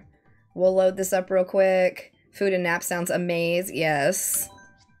water. We'll load this up real quick. Food and nap sounds amazing. Yes.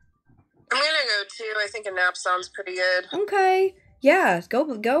 I'm gonna go too. I think a nap sounds pretty good. Okay. Yeah,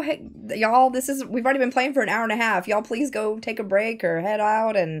 go. Hey, y'all, we've already been playing for an hour and a half. Y'all please go take a break or head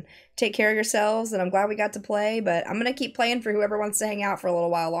out and take care of yourselves. And I'm glad we got to play, but I'm going to keep playing for whoever wants to hang out for a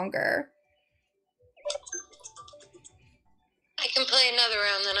little while longer. I can play another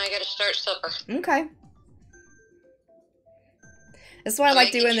round, then I gotta start supper. Okay. That's why I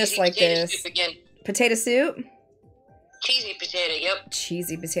like doing this like this. Again. Potato soup? Cheesy potato, yep.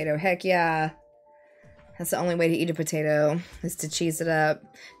 Cheesy potato, heck yeah. That's the only way to eat a potato, is to cheese it up.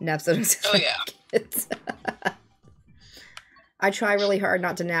 Naps it. Oh, yeah. I try really hard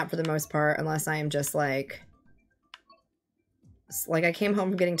not to nap for the most part, unless I am just like I came home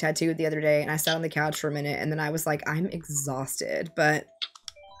from getting tattooed the other day, and I sat on the couch for a minute, and then I was like, I'm exhausted, but...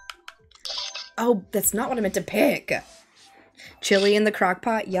 Oh, that's not what I meant to pick! Chili in the crock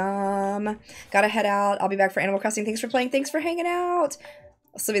pot, yum. Gotta head out. I'll be back for Animal Crossing. Thanks for playing. Thanks for hanging out.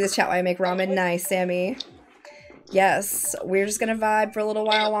 I'll still be this chat while I make ramen. Nice, Sammy. Yes, we're just gonna vibe for a little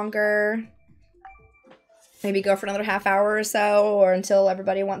while longer. Maybe go for another half hour or so, or until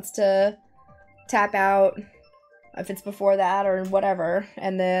everybody wants to tap out. If it's before that or whatever.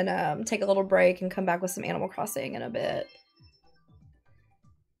 And then take a little break and come back with some Animal Crossing in a bit.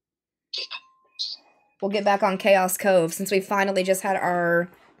 We'll get back on Chaos Cove. Since we finally just had our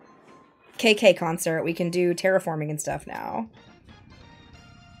KK concert, we can do terraforming and stuff now.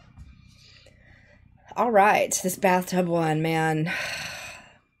 Alright, this bathtub one, man.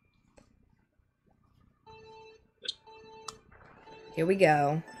 Here we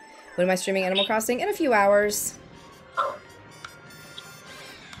go. When am I streaming Animal Crossing? In a few hours.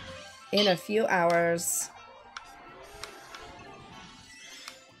 In a few hours.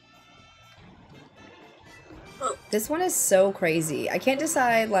 This one is so crazy. I can't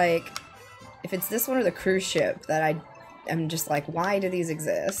decide, like, if it's this one or the cruise ship that I'm just like, why do these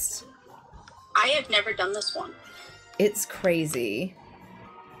exist? I have never done this one. It's crazy.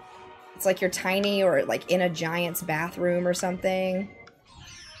 It's like you're tiny or, like, in a giant's bathroom or something.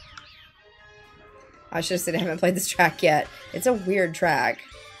 I should have said I haven't played this track yet. It's a weird track.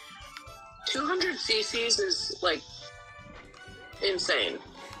 200 cc's is, like, insane.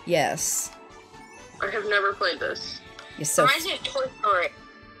 Yes. I have never played this. You're so... Reminds me of Toy Story.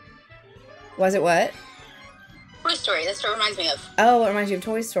 Was it what? Toy Story, that's what it reminds me of. Oh, it reminds you of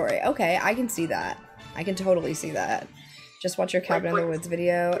Toy Story. Okay, I can see that. I can totally see that. Just watch your Cabin in the Woods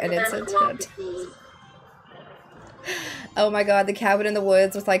video, and it's a... Oh my god, the Cabin in the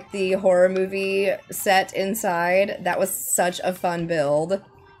Woods with, like, the horror movie set inside. That was such a fun build.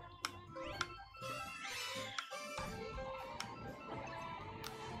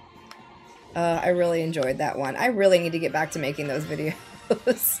 I really enjoyed that one. I really need to get back to making those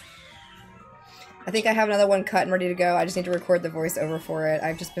videos. I think I have another one cut and ready to go. I just need to record the voiceover for it.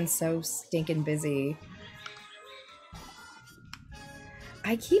 I've just been so stinking busy.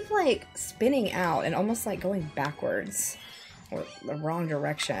 I keep, like, spinning out and almost, like, going backwards. Or the wrong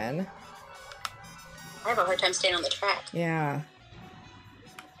direction. I have a hard time staying on the track. Yeah.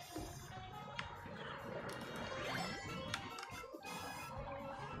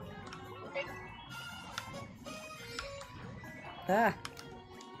 Ah.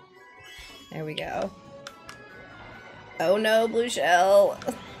 There we go. Oh no, blue shell.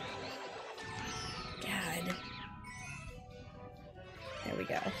 God. There we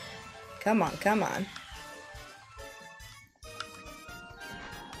go. Come on, come on.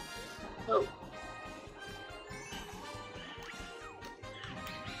 Oh.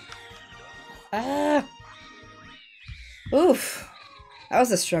 Ah. Oof. That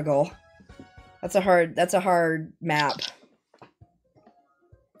was a struggle. That's a hard map.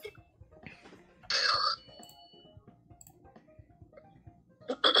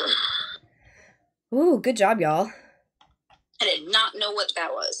 Ooh, good job, y'all. I did not know what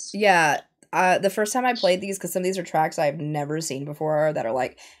that was. Yeah, the first time I played these, because some of these are tracks I've never seen before that are,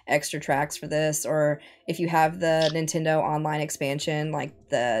 like, extra tracks for this, or if you have the Nintendo Online expansion, like,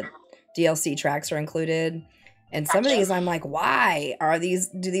 the DLC tracks are included. And some of these I'm like, why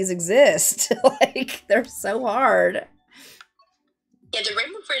do these exist? Like, they're so hard. Yeah, the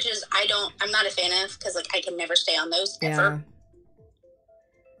Rainbow Bridges, I'm not a fan of, because, like, I can never stay on those, ever. Yeah.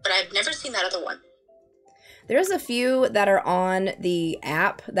 But I've never seen that other one. There's a few that are on the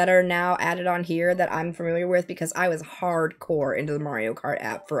app that are now added on here that I'm familiar with because I was hardcore into the Mario Kart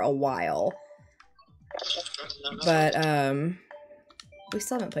app for a while. But, we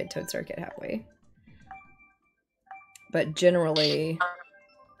still haven't played Toad Circuit, have we? But generally...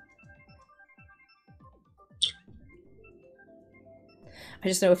 I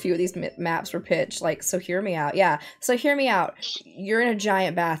just know a few of these maps were pitched. Like, so hear me out. Yeah, so hear me out. You're in a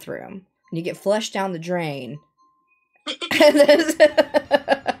giant bathroom, and you get flushed down the drain. And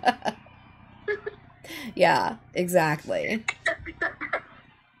then yeah, exactly.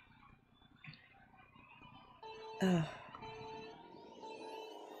 Ugh.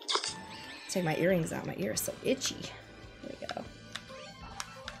 Take my earrings out. My ear is so itchy. There we go.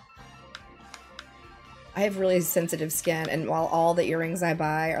 I have really sensitive skin, and while all the earrings I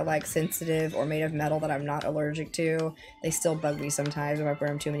buy are like sensitive or made of metal that I'm not allergic to, they still bug me sometimes if I wear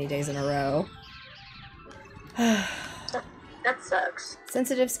them too many days in a row. That sucks.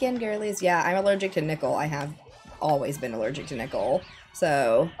 Sensitive skin, girlies. Yeah, I'm allergic to nickel. I have always been allergic to nickel.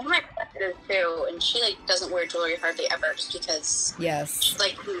 So. Oh my friend is too, and she like doesn't wear jewelry hardly ever, just because. Yes.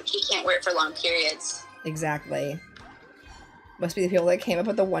 Like she can't wear it for long periods. Exactly. Must be the people that came up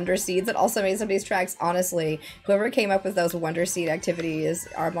with the Wonder Seeds that also made some of these tracks. Honestly, whoever came up with those Wonder Seed activities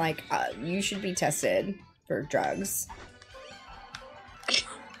are like, you should be tested for drugs.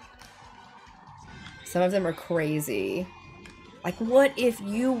 Some of them are crazy. Like, what if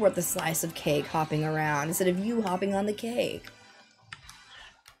you were the slice of cake hopping around instead of you hopping on the cake?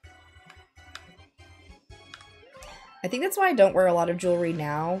 I think that's why I don't wear a lot of jewelry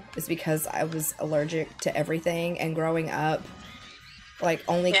now, is because I was allergic to everything, and growing up, like,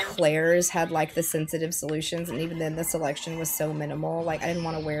 only Claire's had, like, the sensitive solutions, and even then the selection was so minimal, like, I didn't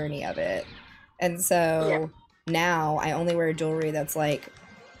want to wear any of it. And so, now, I only wear jewelry that's, like,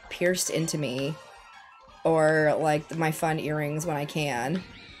 pierced into me, or, like, my fun earrings when I can.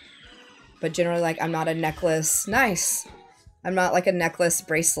 But generally, like, I'm not a necklace, nice! I'm not, like, a necklace,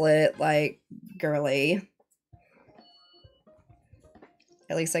 bracelet, like, girly.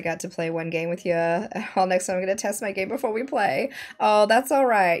 At least I got to play one game with you. Well, next time I'm going to test my game before we play. Oh, that's all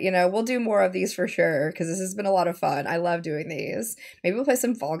right. You know, we'll do more of these for sure, because this has been a lot of fun. I love doing these. Maybe we'll play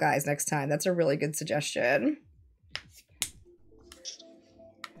some Fall Guys next time. That's a really good suggestion.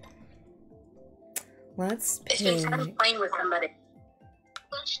 Let's pick. It's been fun playing with somebody.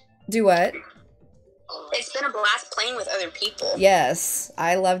 Do what? It's been a blast playing with other people. Yes,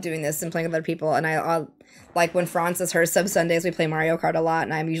 I love doing this and playing with other people, and I like when Frances, her sub Sundays, we play Mario Kart a lot,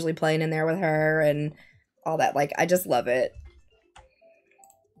 and I'm usually playing in there with her and all that. Like, I just love it.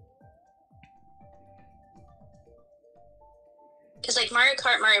 Because, like, Mario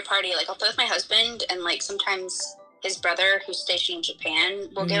Kart, Mario Party, like, I'll play with my husband, and, like, sometimes his brother, who's stationed in Japan,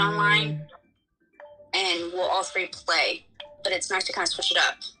 will get online, and we'll all three play. But it's nice to kind of switch it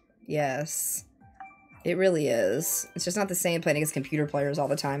up. Yes. It really is. It's just not the same playing against computer players all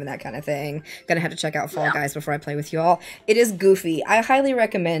the time and that kind of thing. Gonna have to check out Fall Guys before I play with you all. It is goofy. I highly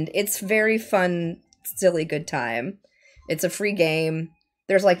recommend. It's very fun, silly, good time. It's a free game.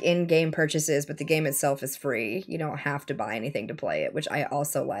 There's like in-game purchases, but the game itself is free. You don't have to buy anything to play it, which I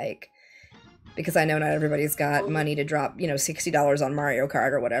also like. Because I know not everybody's got money to drop, you know, $60 on Mario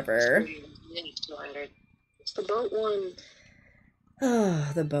Kart or whatever. It's the boat one.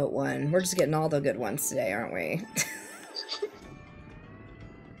 Oh, the boat one. We're just getting all the good ones today, aren't we?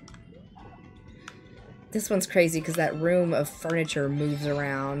 This one's crazy because that room of furniture moves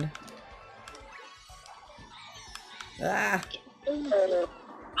around. Ah!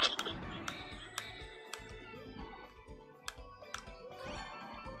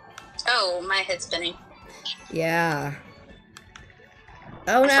 Oh, my head's spinning. Yeah.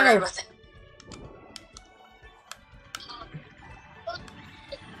 Oh I forgot no! about that.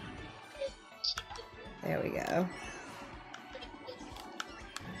 There we go.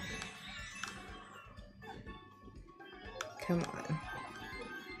 Come on.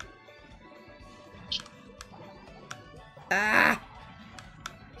 Ah!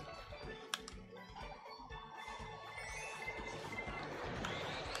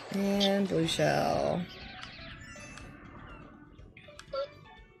 And blue shell.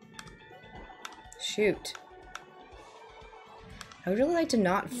 Shoot. I would really like to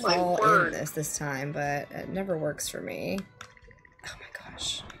not fall in this time, but it never works for me. Oh my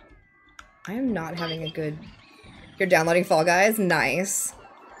gosh. I am not having a good... You're downloading Fall Guys? Nice.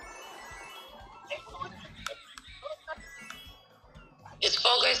 Is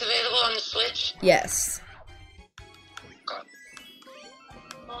Fall Guys available on the Switch? Yes.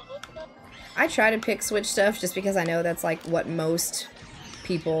 I try to pick Switch stuff just because I know that's like what most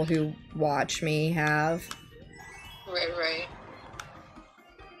people who watch me have. Right.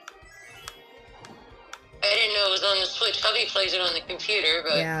 I didn't know it was on the Switch. Hubby plays it on the computer,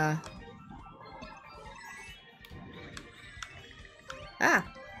 but... Yeah. Ah.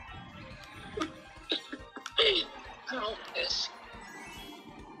 Oh, yes.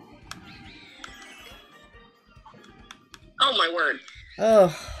 Oh my word.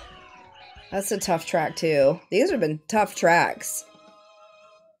 Oh, that's a tough track too. These have been tough tracks.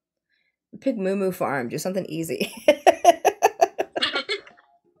 Pick Moo Moo Farm. Do something easy.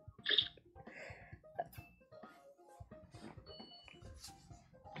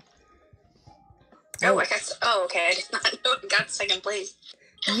 Oh, I got. Oh, okay. I did not know I got second place.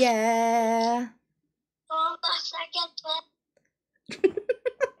 Yeah. Oh, second place.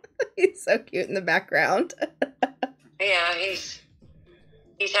 He's so cute in the background. Yeah, he's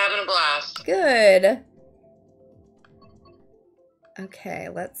having a blast. Good. Okay,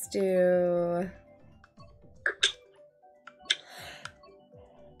 let's do...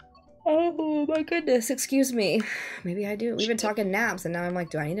 Oh my goodness, excuse me. Maybe I do. We've been talking naps and now I'm like,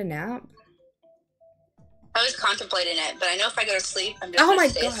 do I need a nap? I was contemplating it, but I know if I go to sleep, I'm just Oh my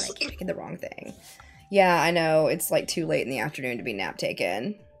stay god, I asleep. keep making the wrong thing. Yeah, I know. It's like too late in the afternoon to be nap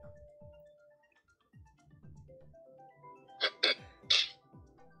taken.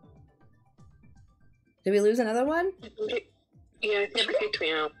 Did we lose another one? Yeah, it kicked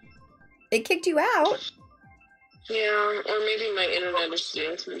me out. It kicked you out? Yeah, or maybe my internet is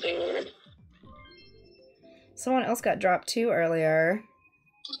doing something weird. Someone else got dropped too earlier.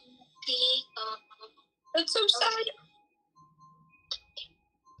 That's so sad.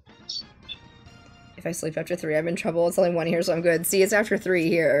 If I sleep after 3, I'm in trouble. It's only 1 here, so I'm good. See, it's after 3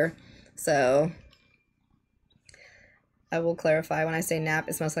 here. So I will clarify when I say nap,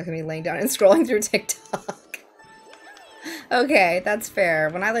 it's most likely me laying down and scrolling through TikTok. Okay, that's fair.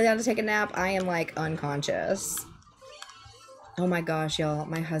 When I lay down to take a nap, I am like unconscious. Oh my gosh, y'all.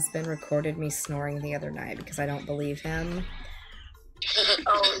 My husband recorded me snoring the other night because I don't believe him.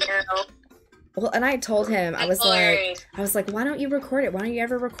 Oh no. Well, and I told him, I was hilarious. like, why don't you record it? Why don't you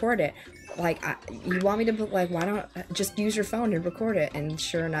ever record it? Like, you want me to put, like, why don't just use your phone and record it? And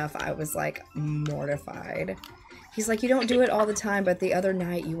sure enough, I was like mortified. He's like, you don't do it all the time, but the other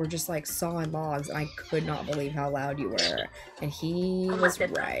night you were just like sawing logs, and I could not believe how loud you were. And he was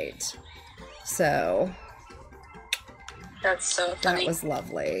right. So That's so funny. that was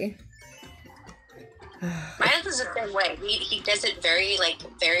lovely. My husband's the same way. He does it very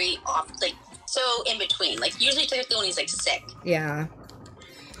off, like, so in between. Like, usually typically when he's, like, sick. Yeah.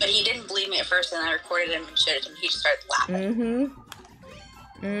 But he didn't believe me at first, and I recorded him and showed it to him. He just started laughing.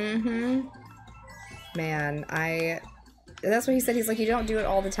 Man, that's what he said. He's like, you don't do it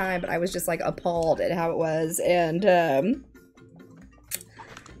all the time, but I was just, like, appalled at how it was. And,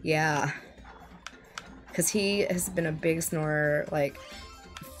 yeah. Because he has been a big snorer, like,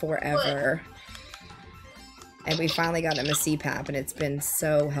 forever. And we finally got him a CPAP, and it's been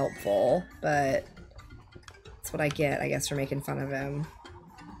so helpful. But that's what I get, I guess, for making fun of him.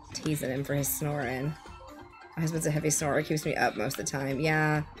 Teasing him for his snoring. My husband's a heavy snorer, keeps me up most of the time.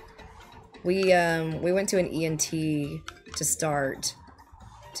 Yeah. We went to an ENT to start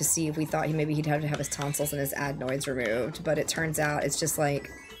to see if we thought he'd have to have his tonsils and his adenoids removed. But it turns out it's just, like,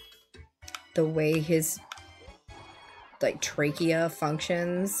 the way his, like, trachea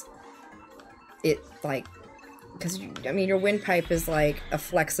functions. It, like... Because, I mean, your windpipe is like a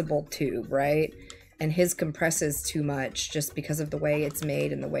flexible tube, right? And his compresses too much just because of the way it's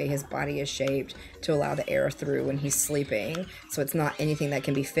made and the way his body is shaped to allow the air through when he's sleeping. So it's not anything that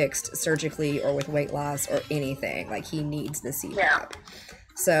can be fixed surgically or with weight loss or anything. Like, he needs the CPAP. Yeah.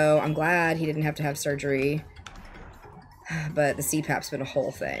 So I'm glad he didn't have to have surgery. But the CPAP's been a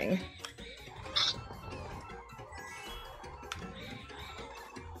whole thing.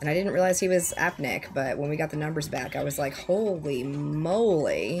 And I didn't realize he was apneic, but when we got the numbers back, I was like, holy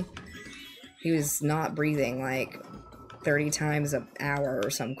moly. He was not breathing like 30 times an hour or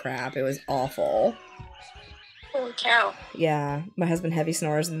some crap. It was awful. Holy cow. Yeah, my husband heavy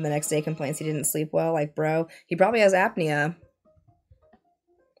snores and the next day complains he didn't sleep well. Like, bro, he probably has apnea.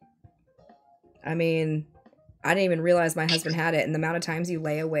 I mean, I didn't even realize my husband had it. And the amount of times you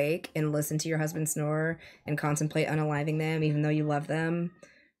lay awake and listen to your husband snore and contemplate unaliving them, even though you love them.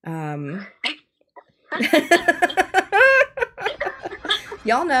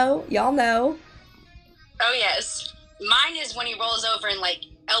 Y'all know. Oh yes, mine is when he rolls over and like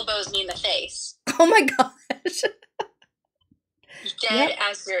elbows me in the face. Oh my gosh. Dead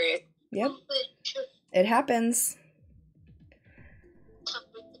as serious. Yep. It happens.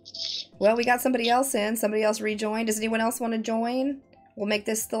 Well, we got somebody else in. Somebody else rejoined. Does anyone else want to join? We'll make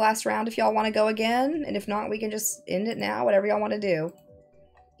this the last round if y'all want to go again, and if not, we can just end it now. Whatever y'all want to do.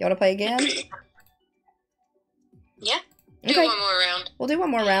 You want to play again? Yeah. Okay. Do one more round. We'll do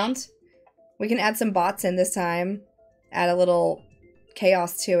one more round. We can add some bots in this time. Add a little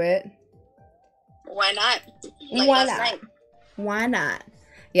chaos to it. Why not? Why not? Why not?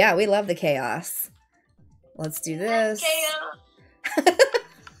 Yeah, we love the chaos. Let's do this. Chaos.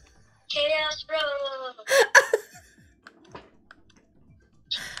 Chaos Road.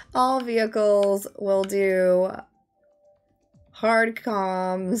 All vehicles will do hard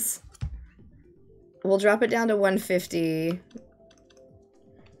comms. We'll drop it down to 150.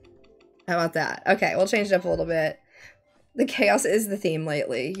 How about that? Okay, we'll change it up a little bit. The chaos is the theme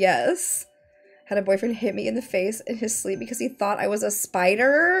lately. Yes. Had a boyfriend hit me in the face in his sleep because he thought I was a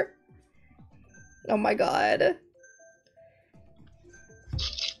spider. Oh my god.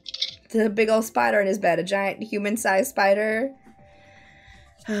 The big old spider in his bed. A giant human-sized spider.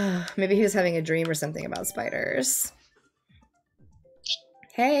 Maybe he was having a dream or something about spiders.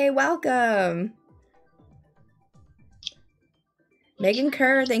 Hey, welcome. Megan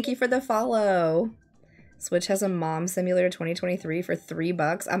Kerr, thank you for the follow. Switch has a mom simulator 2023 for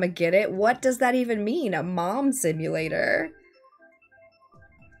 $3. I'ma get it. What does that even mean? A mom simulator?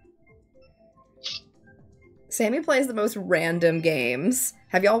 Sammy plays the most random games.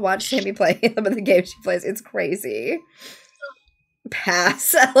 Have y'all watched Sammy play some of the games she plays? It's crazy.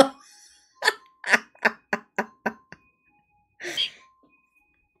 Pass.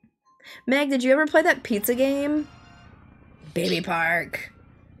 Meg, did you ever play that pizza game? Baby Park.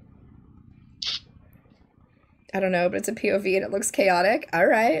 I don't know, but it's a POV and it looks chaotic.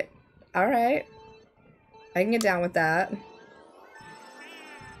 Alright. Alright. I can get down with that.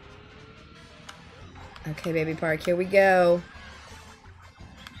 Okay, Baby Park, here we go.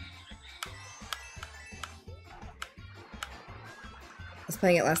 I was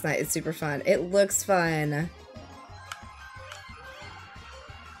playing it last night. It's super fun. It looks fun.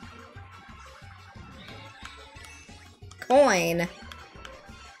 Coin.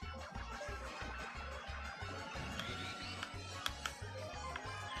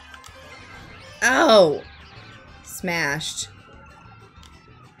 Oh! Smashed.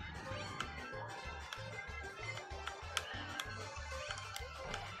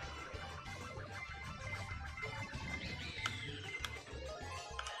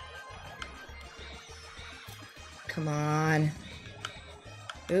 Come on.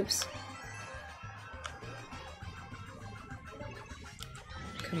 Oops.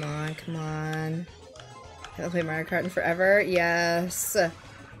 Come on, come on. Haven't played Mario Kart in forever? Yes.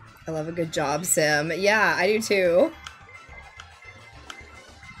 I love a good job sim. Yeah, I do too.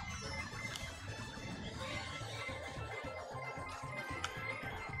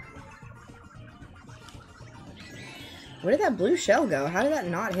 Where did that blue shell go? How did that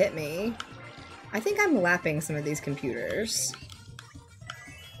not hit me? I think I'm lapping some of these computers.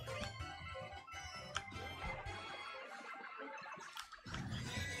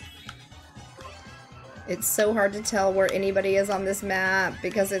 It's so hard to tell where anybody is on this map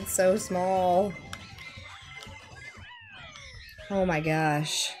because it's so small. Oh my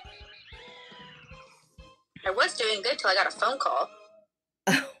gosh. I was doing good till I got a phone call.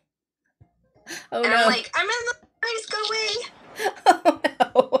 Oh, oh and no. I'm like, I'm in the race, go away. Oh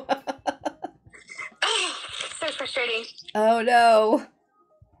no. So frustrating. Oh no.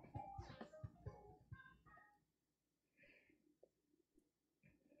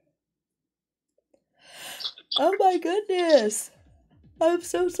 Oh my goodness. I'm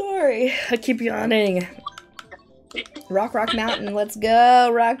so sorry. I keep yawning. Rock Mountain, let's go.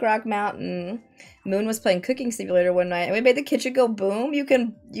 Rock Mountain. Moon was playing Cooking Simulator one night and we made the kitchen go boom. You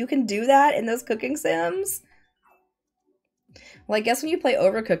can do that in those cooking sims? Well, I guess when you play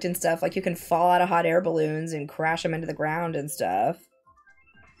Overcooked and stuff, like you can fall out of hot air balloons and crash them into the ground and stuff.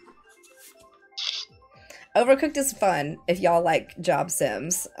 Overcooked is fun if y'all like job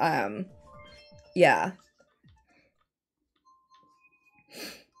sims. Yeah.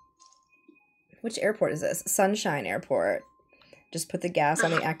 Which airport is this? Sunshine Airport. Just put the gas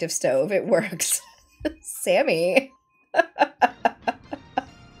on the active stove. It works. Sammy.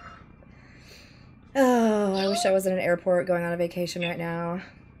 Oh, I wish I was in an airport going on a vacation right now.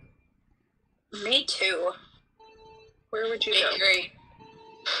 Me too. Where would you go? Agree.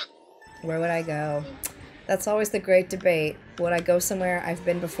 Where would I go? That's always the great debate. Would I go somewhere I've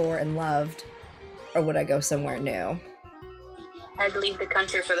been before and loved? Or would I go somewhere new? I'd leave the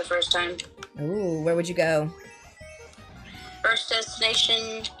country for the first time. Ooh, where would you go? First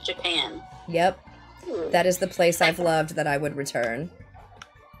destination, Japan. Yep. Ooh. That is the place I've loved that I would return.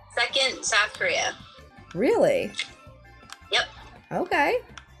 Second, South Korea. Really? Yep. Okay.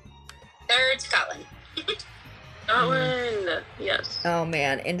 Third, Scotland. Scotland. Yes. Oh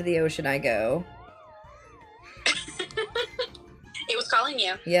man, into the ocean I go. It was calling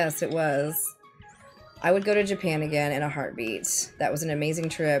you. Yes, it was. I would go to Japan again in a heartbeat. That was an amazing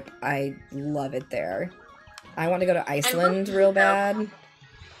trip. I love it there. I want to go to Iceland real bad.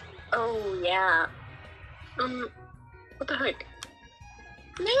 Oh, yeah. What the heck?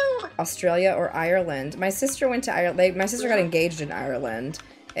 No. Australia or Ireland. My sister went to Ireland. My sister got engaged in Ireland,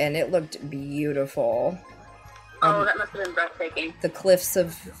 and it looked beautiful. Oh, that must have been breathtaking. The Cliffs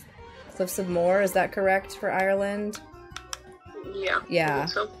of Moher, is that correct for Ireland? Yeah. Yeah. I think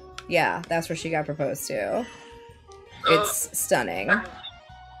so. Yeah, that's where she got proposed to. It's stunning.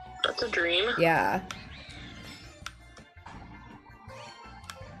 That's a dream. Yeah.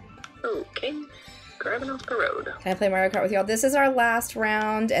 Okay. Driving off the road. Can I play Mario Kart with y'all? This is our last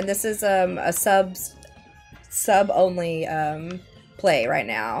round, and this is a sub only play right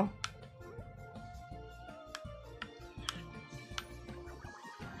now.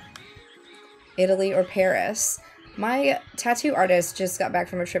 Italy or Paris. My tattoo artist just got back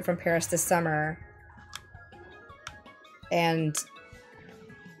from a trip from Paris this summer and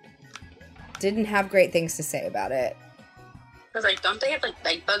didn't have great things to say about it. I was like, don't they have like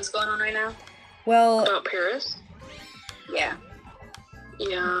bed bugs going on right now? Well, About Paris? Yeah.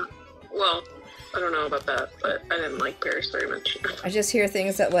 Yeah. Well, I don't know about that, but I didn't like Paris very much. I just hear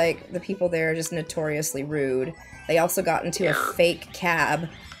things that, like, the people there are just notoriously rude. They also got into a fake cab,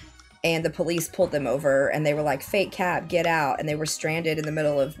 and the police pulled them over, and they were like, fake cab, get out. And they were stranded in the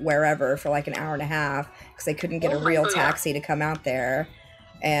middle of wherever for like an hour and a half because they couldn't get a real taxi to come out there.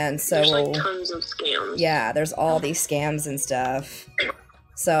 And so there's like tons of scams. Yeah, there's all these scams and stuff.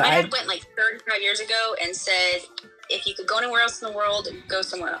 So I went like 35 years ago and said, if you could go anywhere else in the world, go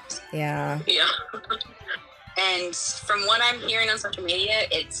somewhere else. Yeah. Yeah. And from what I'm hearing on social media,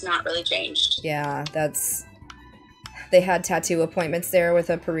 it's not really changed. Yeah, they had tattoo appointments there with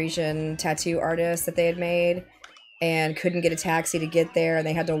a Parisian tattoo artist that they had made and couldn't get a taxi to get there, and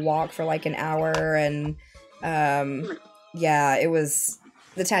they had to walk for like an hour, and yeah, it was,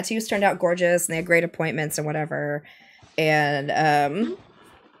 the tattoos turned out gorgeous and they had great appointments and whatever. And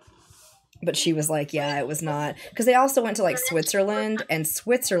but she was like, yeah, it was not, because they also went to like Switzerland, and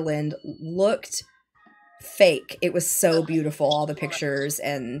Switzerland looked fake. It was so beautiful, all the pictures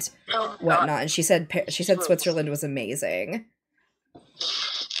and whatnot. And she said Switzerland was amazing.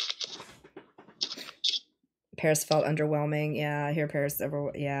 Paris felt underwhelming. Yeah, I hear Paris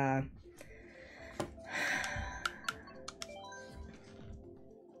yeah.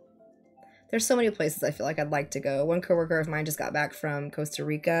 There's so many places I feel like I'd like to go. One coworker of mine just got back from Costa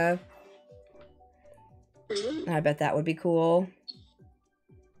Rica. I bet that would be cool.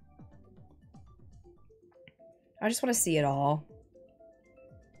 I just want to see it all.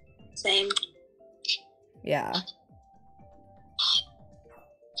 Same. Yeah.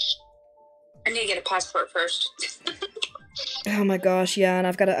 I need to get a passport first. Oh my gosh, yeah, and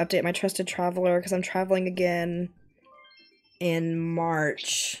I've got to update my trusted traveler because I'm traveling again in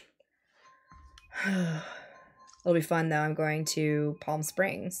March. It'll be fun though. I'm going to Palm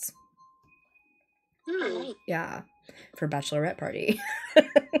Springs. Yeah, for a bachelorette party.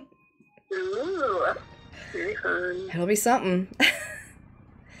 Ooh, very fun. It'll be something.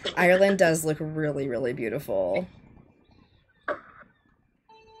 Ireland does look really, really beautiful.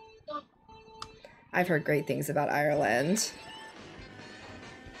 I've heard great things about Ireland.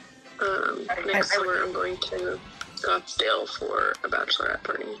 Next summer I'm going to Scottsdale for a bachelorette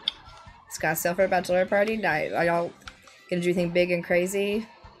party. Scottsdale for a bachelorette party? Nice. Are y'all gonna do anything big and crazy?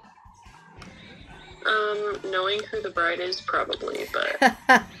 Knowing who the bride is, probably, but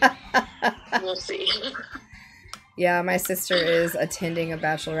we'll see. Yeah, my sister is attending a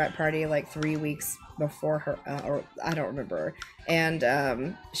bachelorette party like 3 weeks before her, or I don't remember.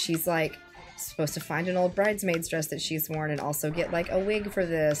 And she's like supposed to find an old bridesmaid's dress that she's worn and also get like a wig for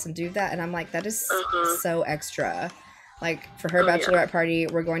this and do that. And I'm like, that is so extra. Like, for her bachelorette party,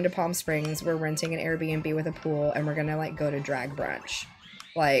 we're going to Palm Springs, we're renting an Airbnb with a pool, and we're gonna like go to drag brunch.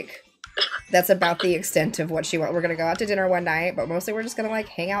 Like, that's about the extent of what she wants. We're gonna go out to dinner one night, but mostly we're just gonna like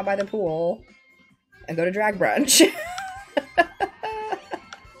hang out by the pool and go to drag brunch.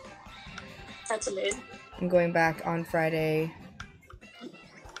 That's amazing. I'm going back on Friday.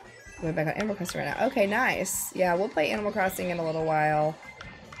 Going back on Animal Crossing right now. Okay, nice. Yeah, we'll play Animal Crossing in a little while.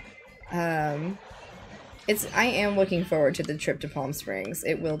 I am looking forward to the trip to Palm Springs.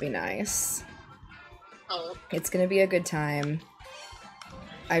 It will be nice. Oh. It's gonna be a good time.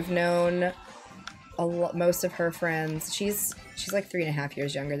 I've known most of her friends. She's like 3.5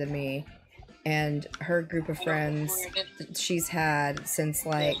 years younger than me, and her group of friends she's had since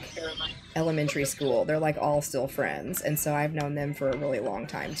like elementary school. They're like all still friends, and so I've known them for a really long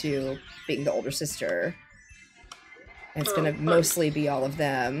time too, being the older sister. And it's gonna mostly be all of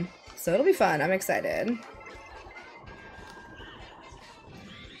them, so it'll be fun. I'm excited.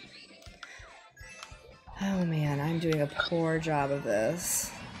 Oh man, I'm doing a poor job of this.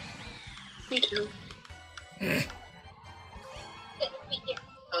 Me too.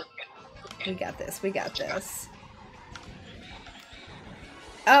 We got this. We got this.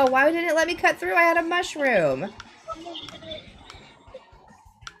 Oh, why didn't it let me cut through? I had a mushroom.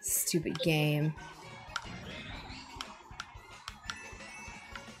 Stupid game.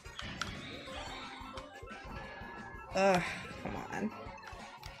 Ugh, come on.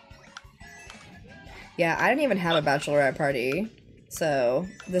 Yeah, I didn't even have a bachelorette party. So,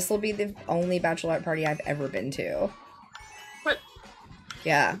 this will be the only bachelorette party I've ever been to. What?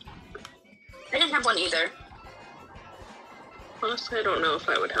 Yeah. I didn't have one either. Honestly, I don't know if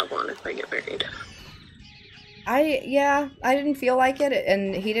I would have one if I get married. I didn't feel like it,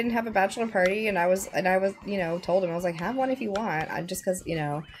 and he didn't have a bachelor party, and I was, you know, told him, I was like, have one if you want. Just because, you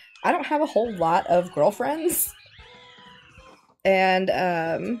know, I don't have a whole lot of girlfriends. And,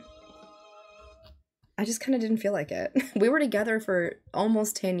 I just kind of didn't feel like it. We were together for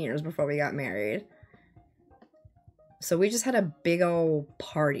almost 10 years before we got married. So we just had a big old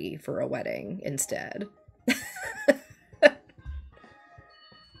party for a wedding instead.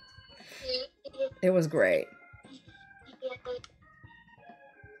 It was great.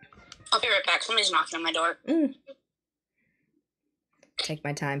 I'll be right back. Somebody's knocking on my door. Take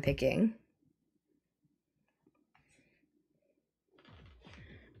my time picking.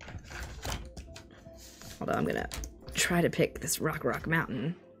 Hold on, I'm gonna try to pick this Rock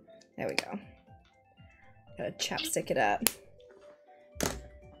Mountain. There we go. Gotta chopstick it up.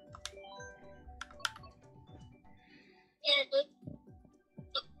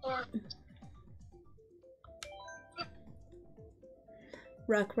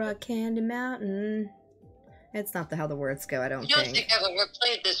 Rock Candy Mountain. It's not how the words go, I don't think. I don't think I've ever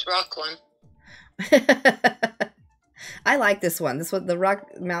played this rock one. I like this one. This one, the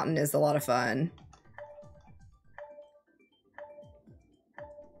Rock Mountain, is a lot of fun.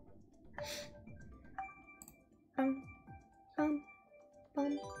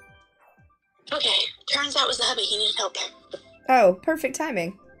 Okay, turns out it was the hubby. He needed help. Oh, perfect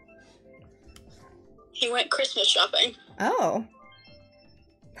timing. He went Christmas shopping. Oh.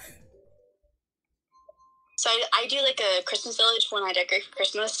 So I do like a Christmas village when I decorate for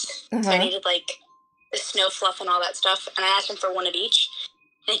Christmas. So I needed like the snow fluff and all that stuff. And I asked him for one of each.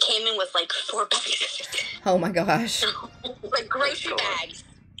 And he came in with like 4 bags. Oh my gosh. Like grocery bags.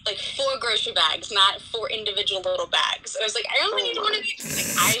 Like 4 grocery bags, not 4 individual little bags. I was like, I only need one of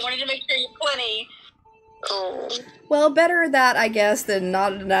these. Like, I wanted to make sure you plenty. Oh. Well, better that, I guess, than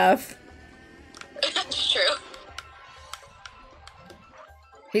not enough. That's true.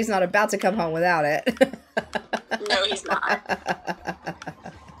 He's not about to come home without it. No, he's not.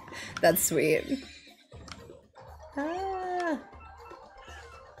 That's sweet. Ah.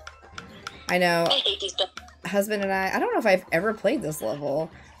 I know. I hate these stuff. Husband and I don't know if I've ever played this level.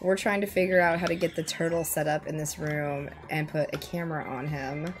 We're trying to figure out how to get the turtle set up in this room and put a camera on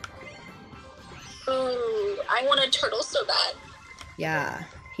him. Ooh, I want a turtle so bad. Yeah,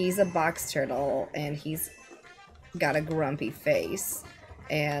 he's a box turtle and he's got a grumpy face.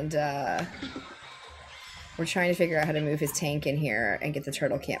 And we're trying to figure out how to move his tank in here and get the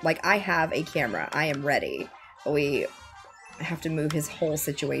turtle cam. Like, I have a camera. I am ready. But we have to move his whole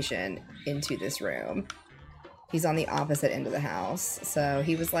situation into this room. He's on the opposite end of the house. So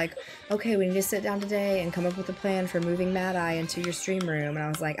he was like, okay, we need to sit down today and come up with a plan for moving Mad Eye into your stream room. And I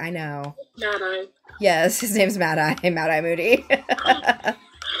was like, I know. Mad Eye. Yes, his name's Mad Eye. Mad Eye Moody. I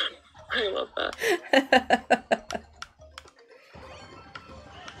love that.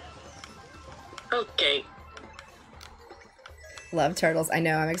 Okay. Love turtles. I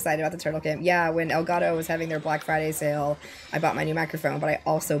know. I'm excited about the turtle camp. Yeah, when Elgato was having their Black Friday sale, I bought my new microphone, but I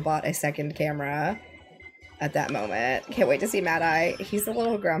also bought a second camera at that moment. Can't wait to see Mad Eye. He's a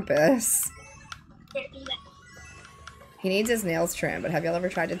little grumpus. He needs his nails trimmed, but have y'all ever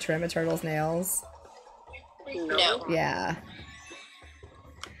tried to trim a turtle's nails? No. Yeah.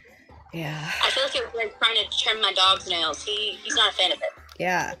 Yeah. I feel like it was like trying to trim my dog's nails. He's not a fan of it.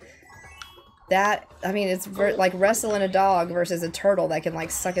 Yeah. That, I mean, it's like wrestling a dog versus a turtle that can,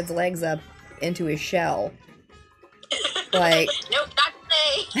 like, suck its legs up into his shell. Like... Nope, not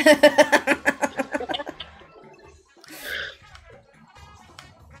today.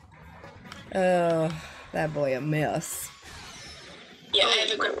 Oh, that boy a mess. Yeah, I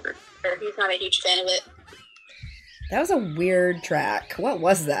have a grandmother. He's not a huge fan of it. That was a weird track. What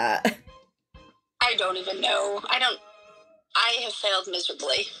was that? I don't even know. I have failed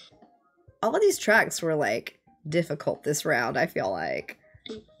miserably. All of these tracks were, like, difficult this round, I feel like.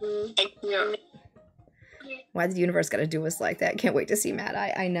 Yeah. Why the universe gotta do us like that? Can't wait to see Mad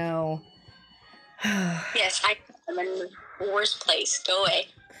Eye. I know. Yes, I'm in the worst place. Go away.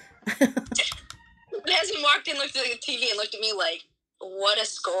 He hasn't walked in, looked at the TV, and looked at me like, What a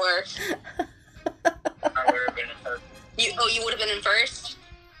score. I would have been in first. You would have been in first?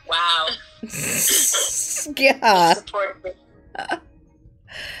 Wow. Yeah. Support me.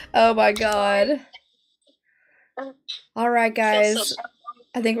 Oh my god. All right, guys. So-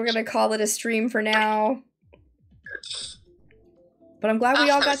 I think we're gonna call it a stream for now. But I'm glad we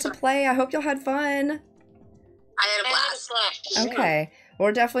all got to play. I hope y'all had fun. I had a blast. Okay.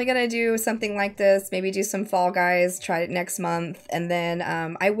 We're definitely going to do something like this. Maybe do some Fall Guys. Try it next month. And then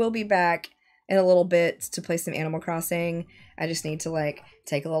I will be back in a little bit to play some Animal Crossing. I just need to, like,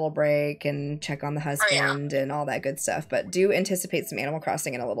 take a little break and check on the husband and all that good stuff. But do anticipate some Animal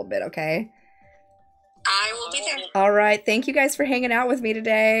Crossing in a little bit, okay? I will be there. All right. Thank you guys for hanging out with me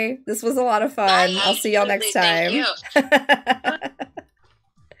today. This was a lot of fun. I'll see y'all next time. Thank you.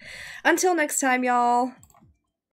 Until next time, y'all.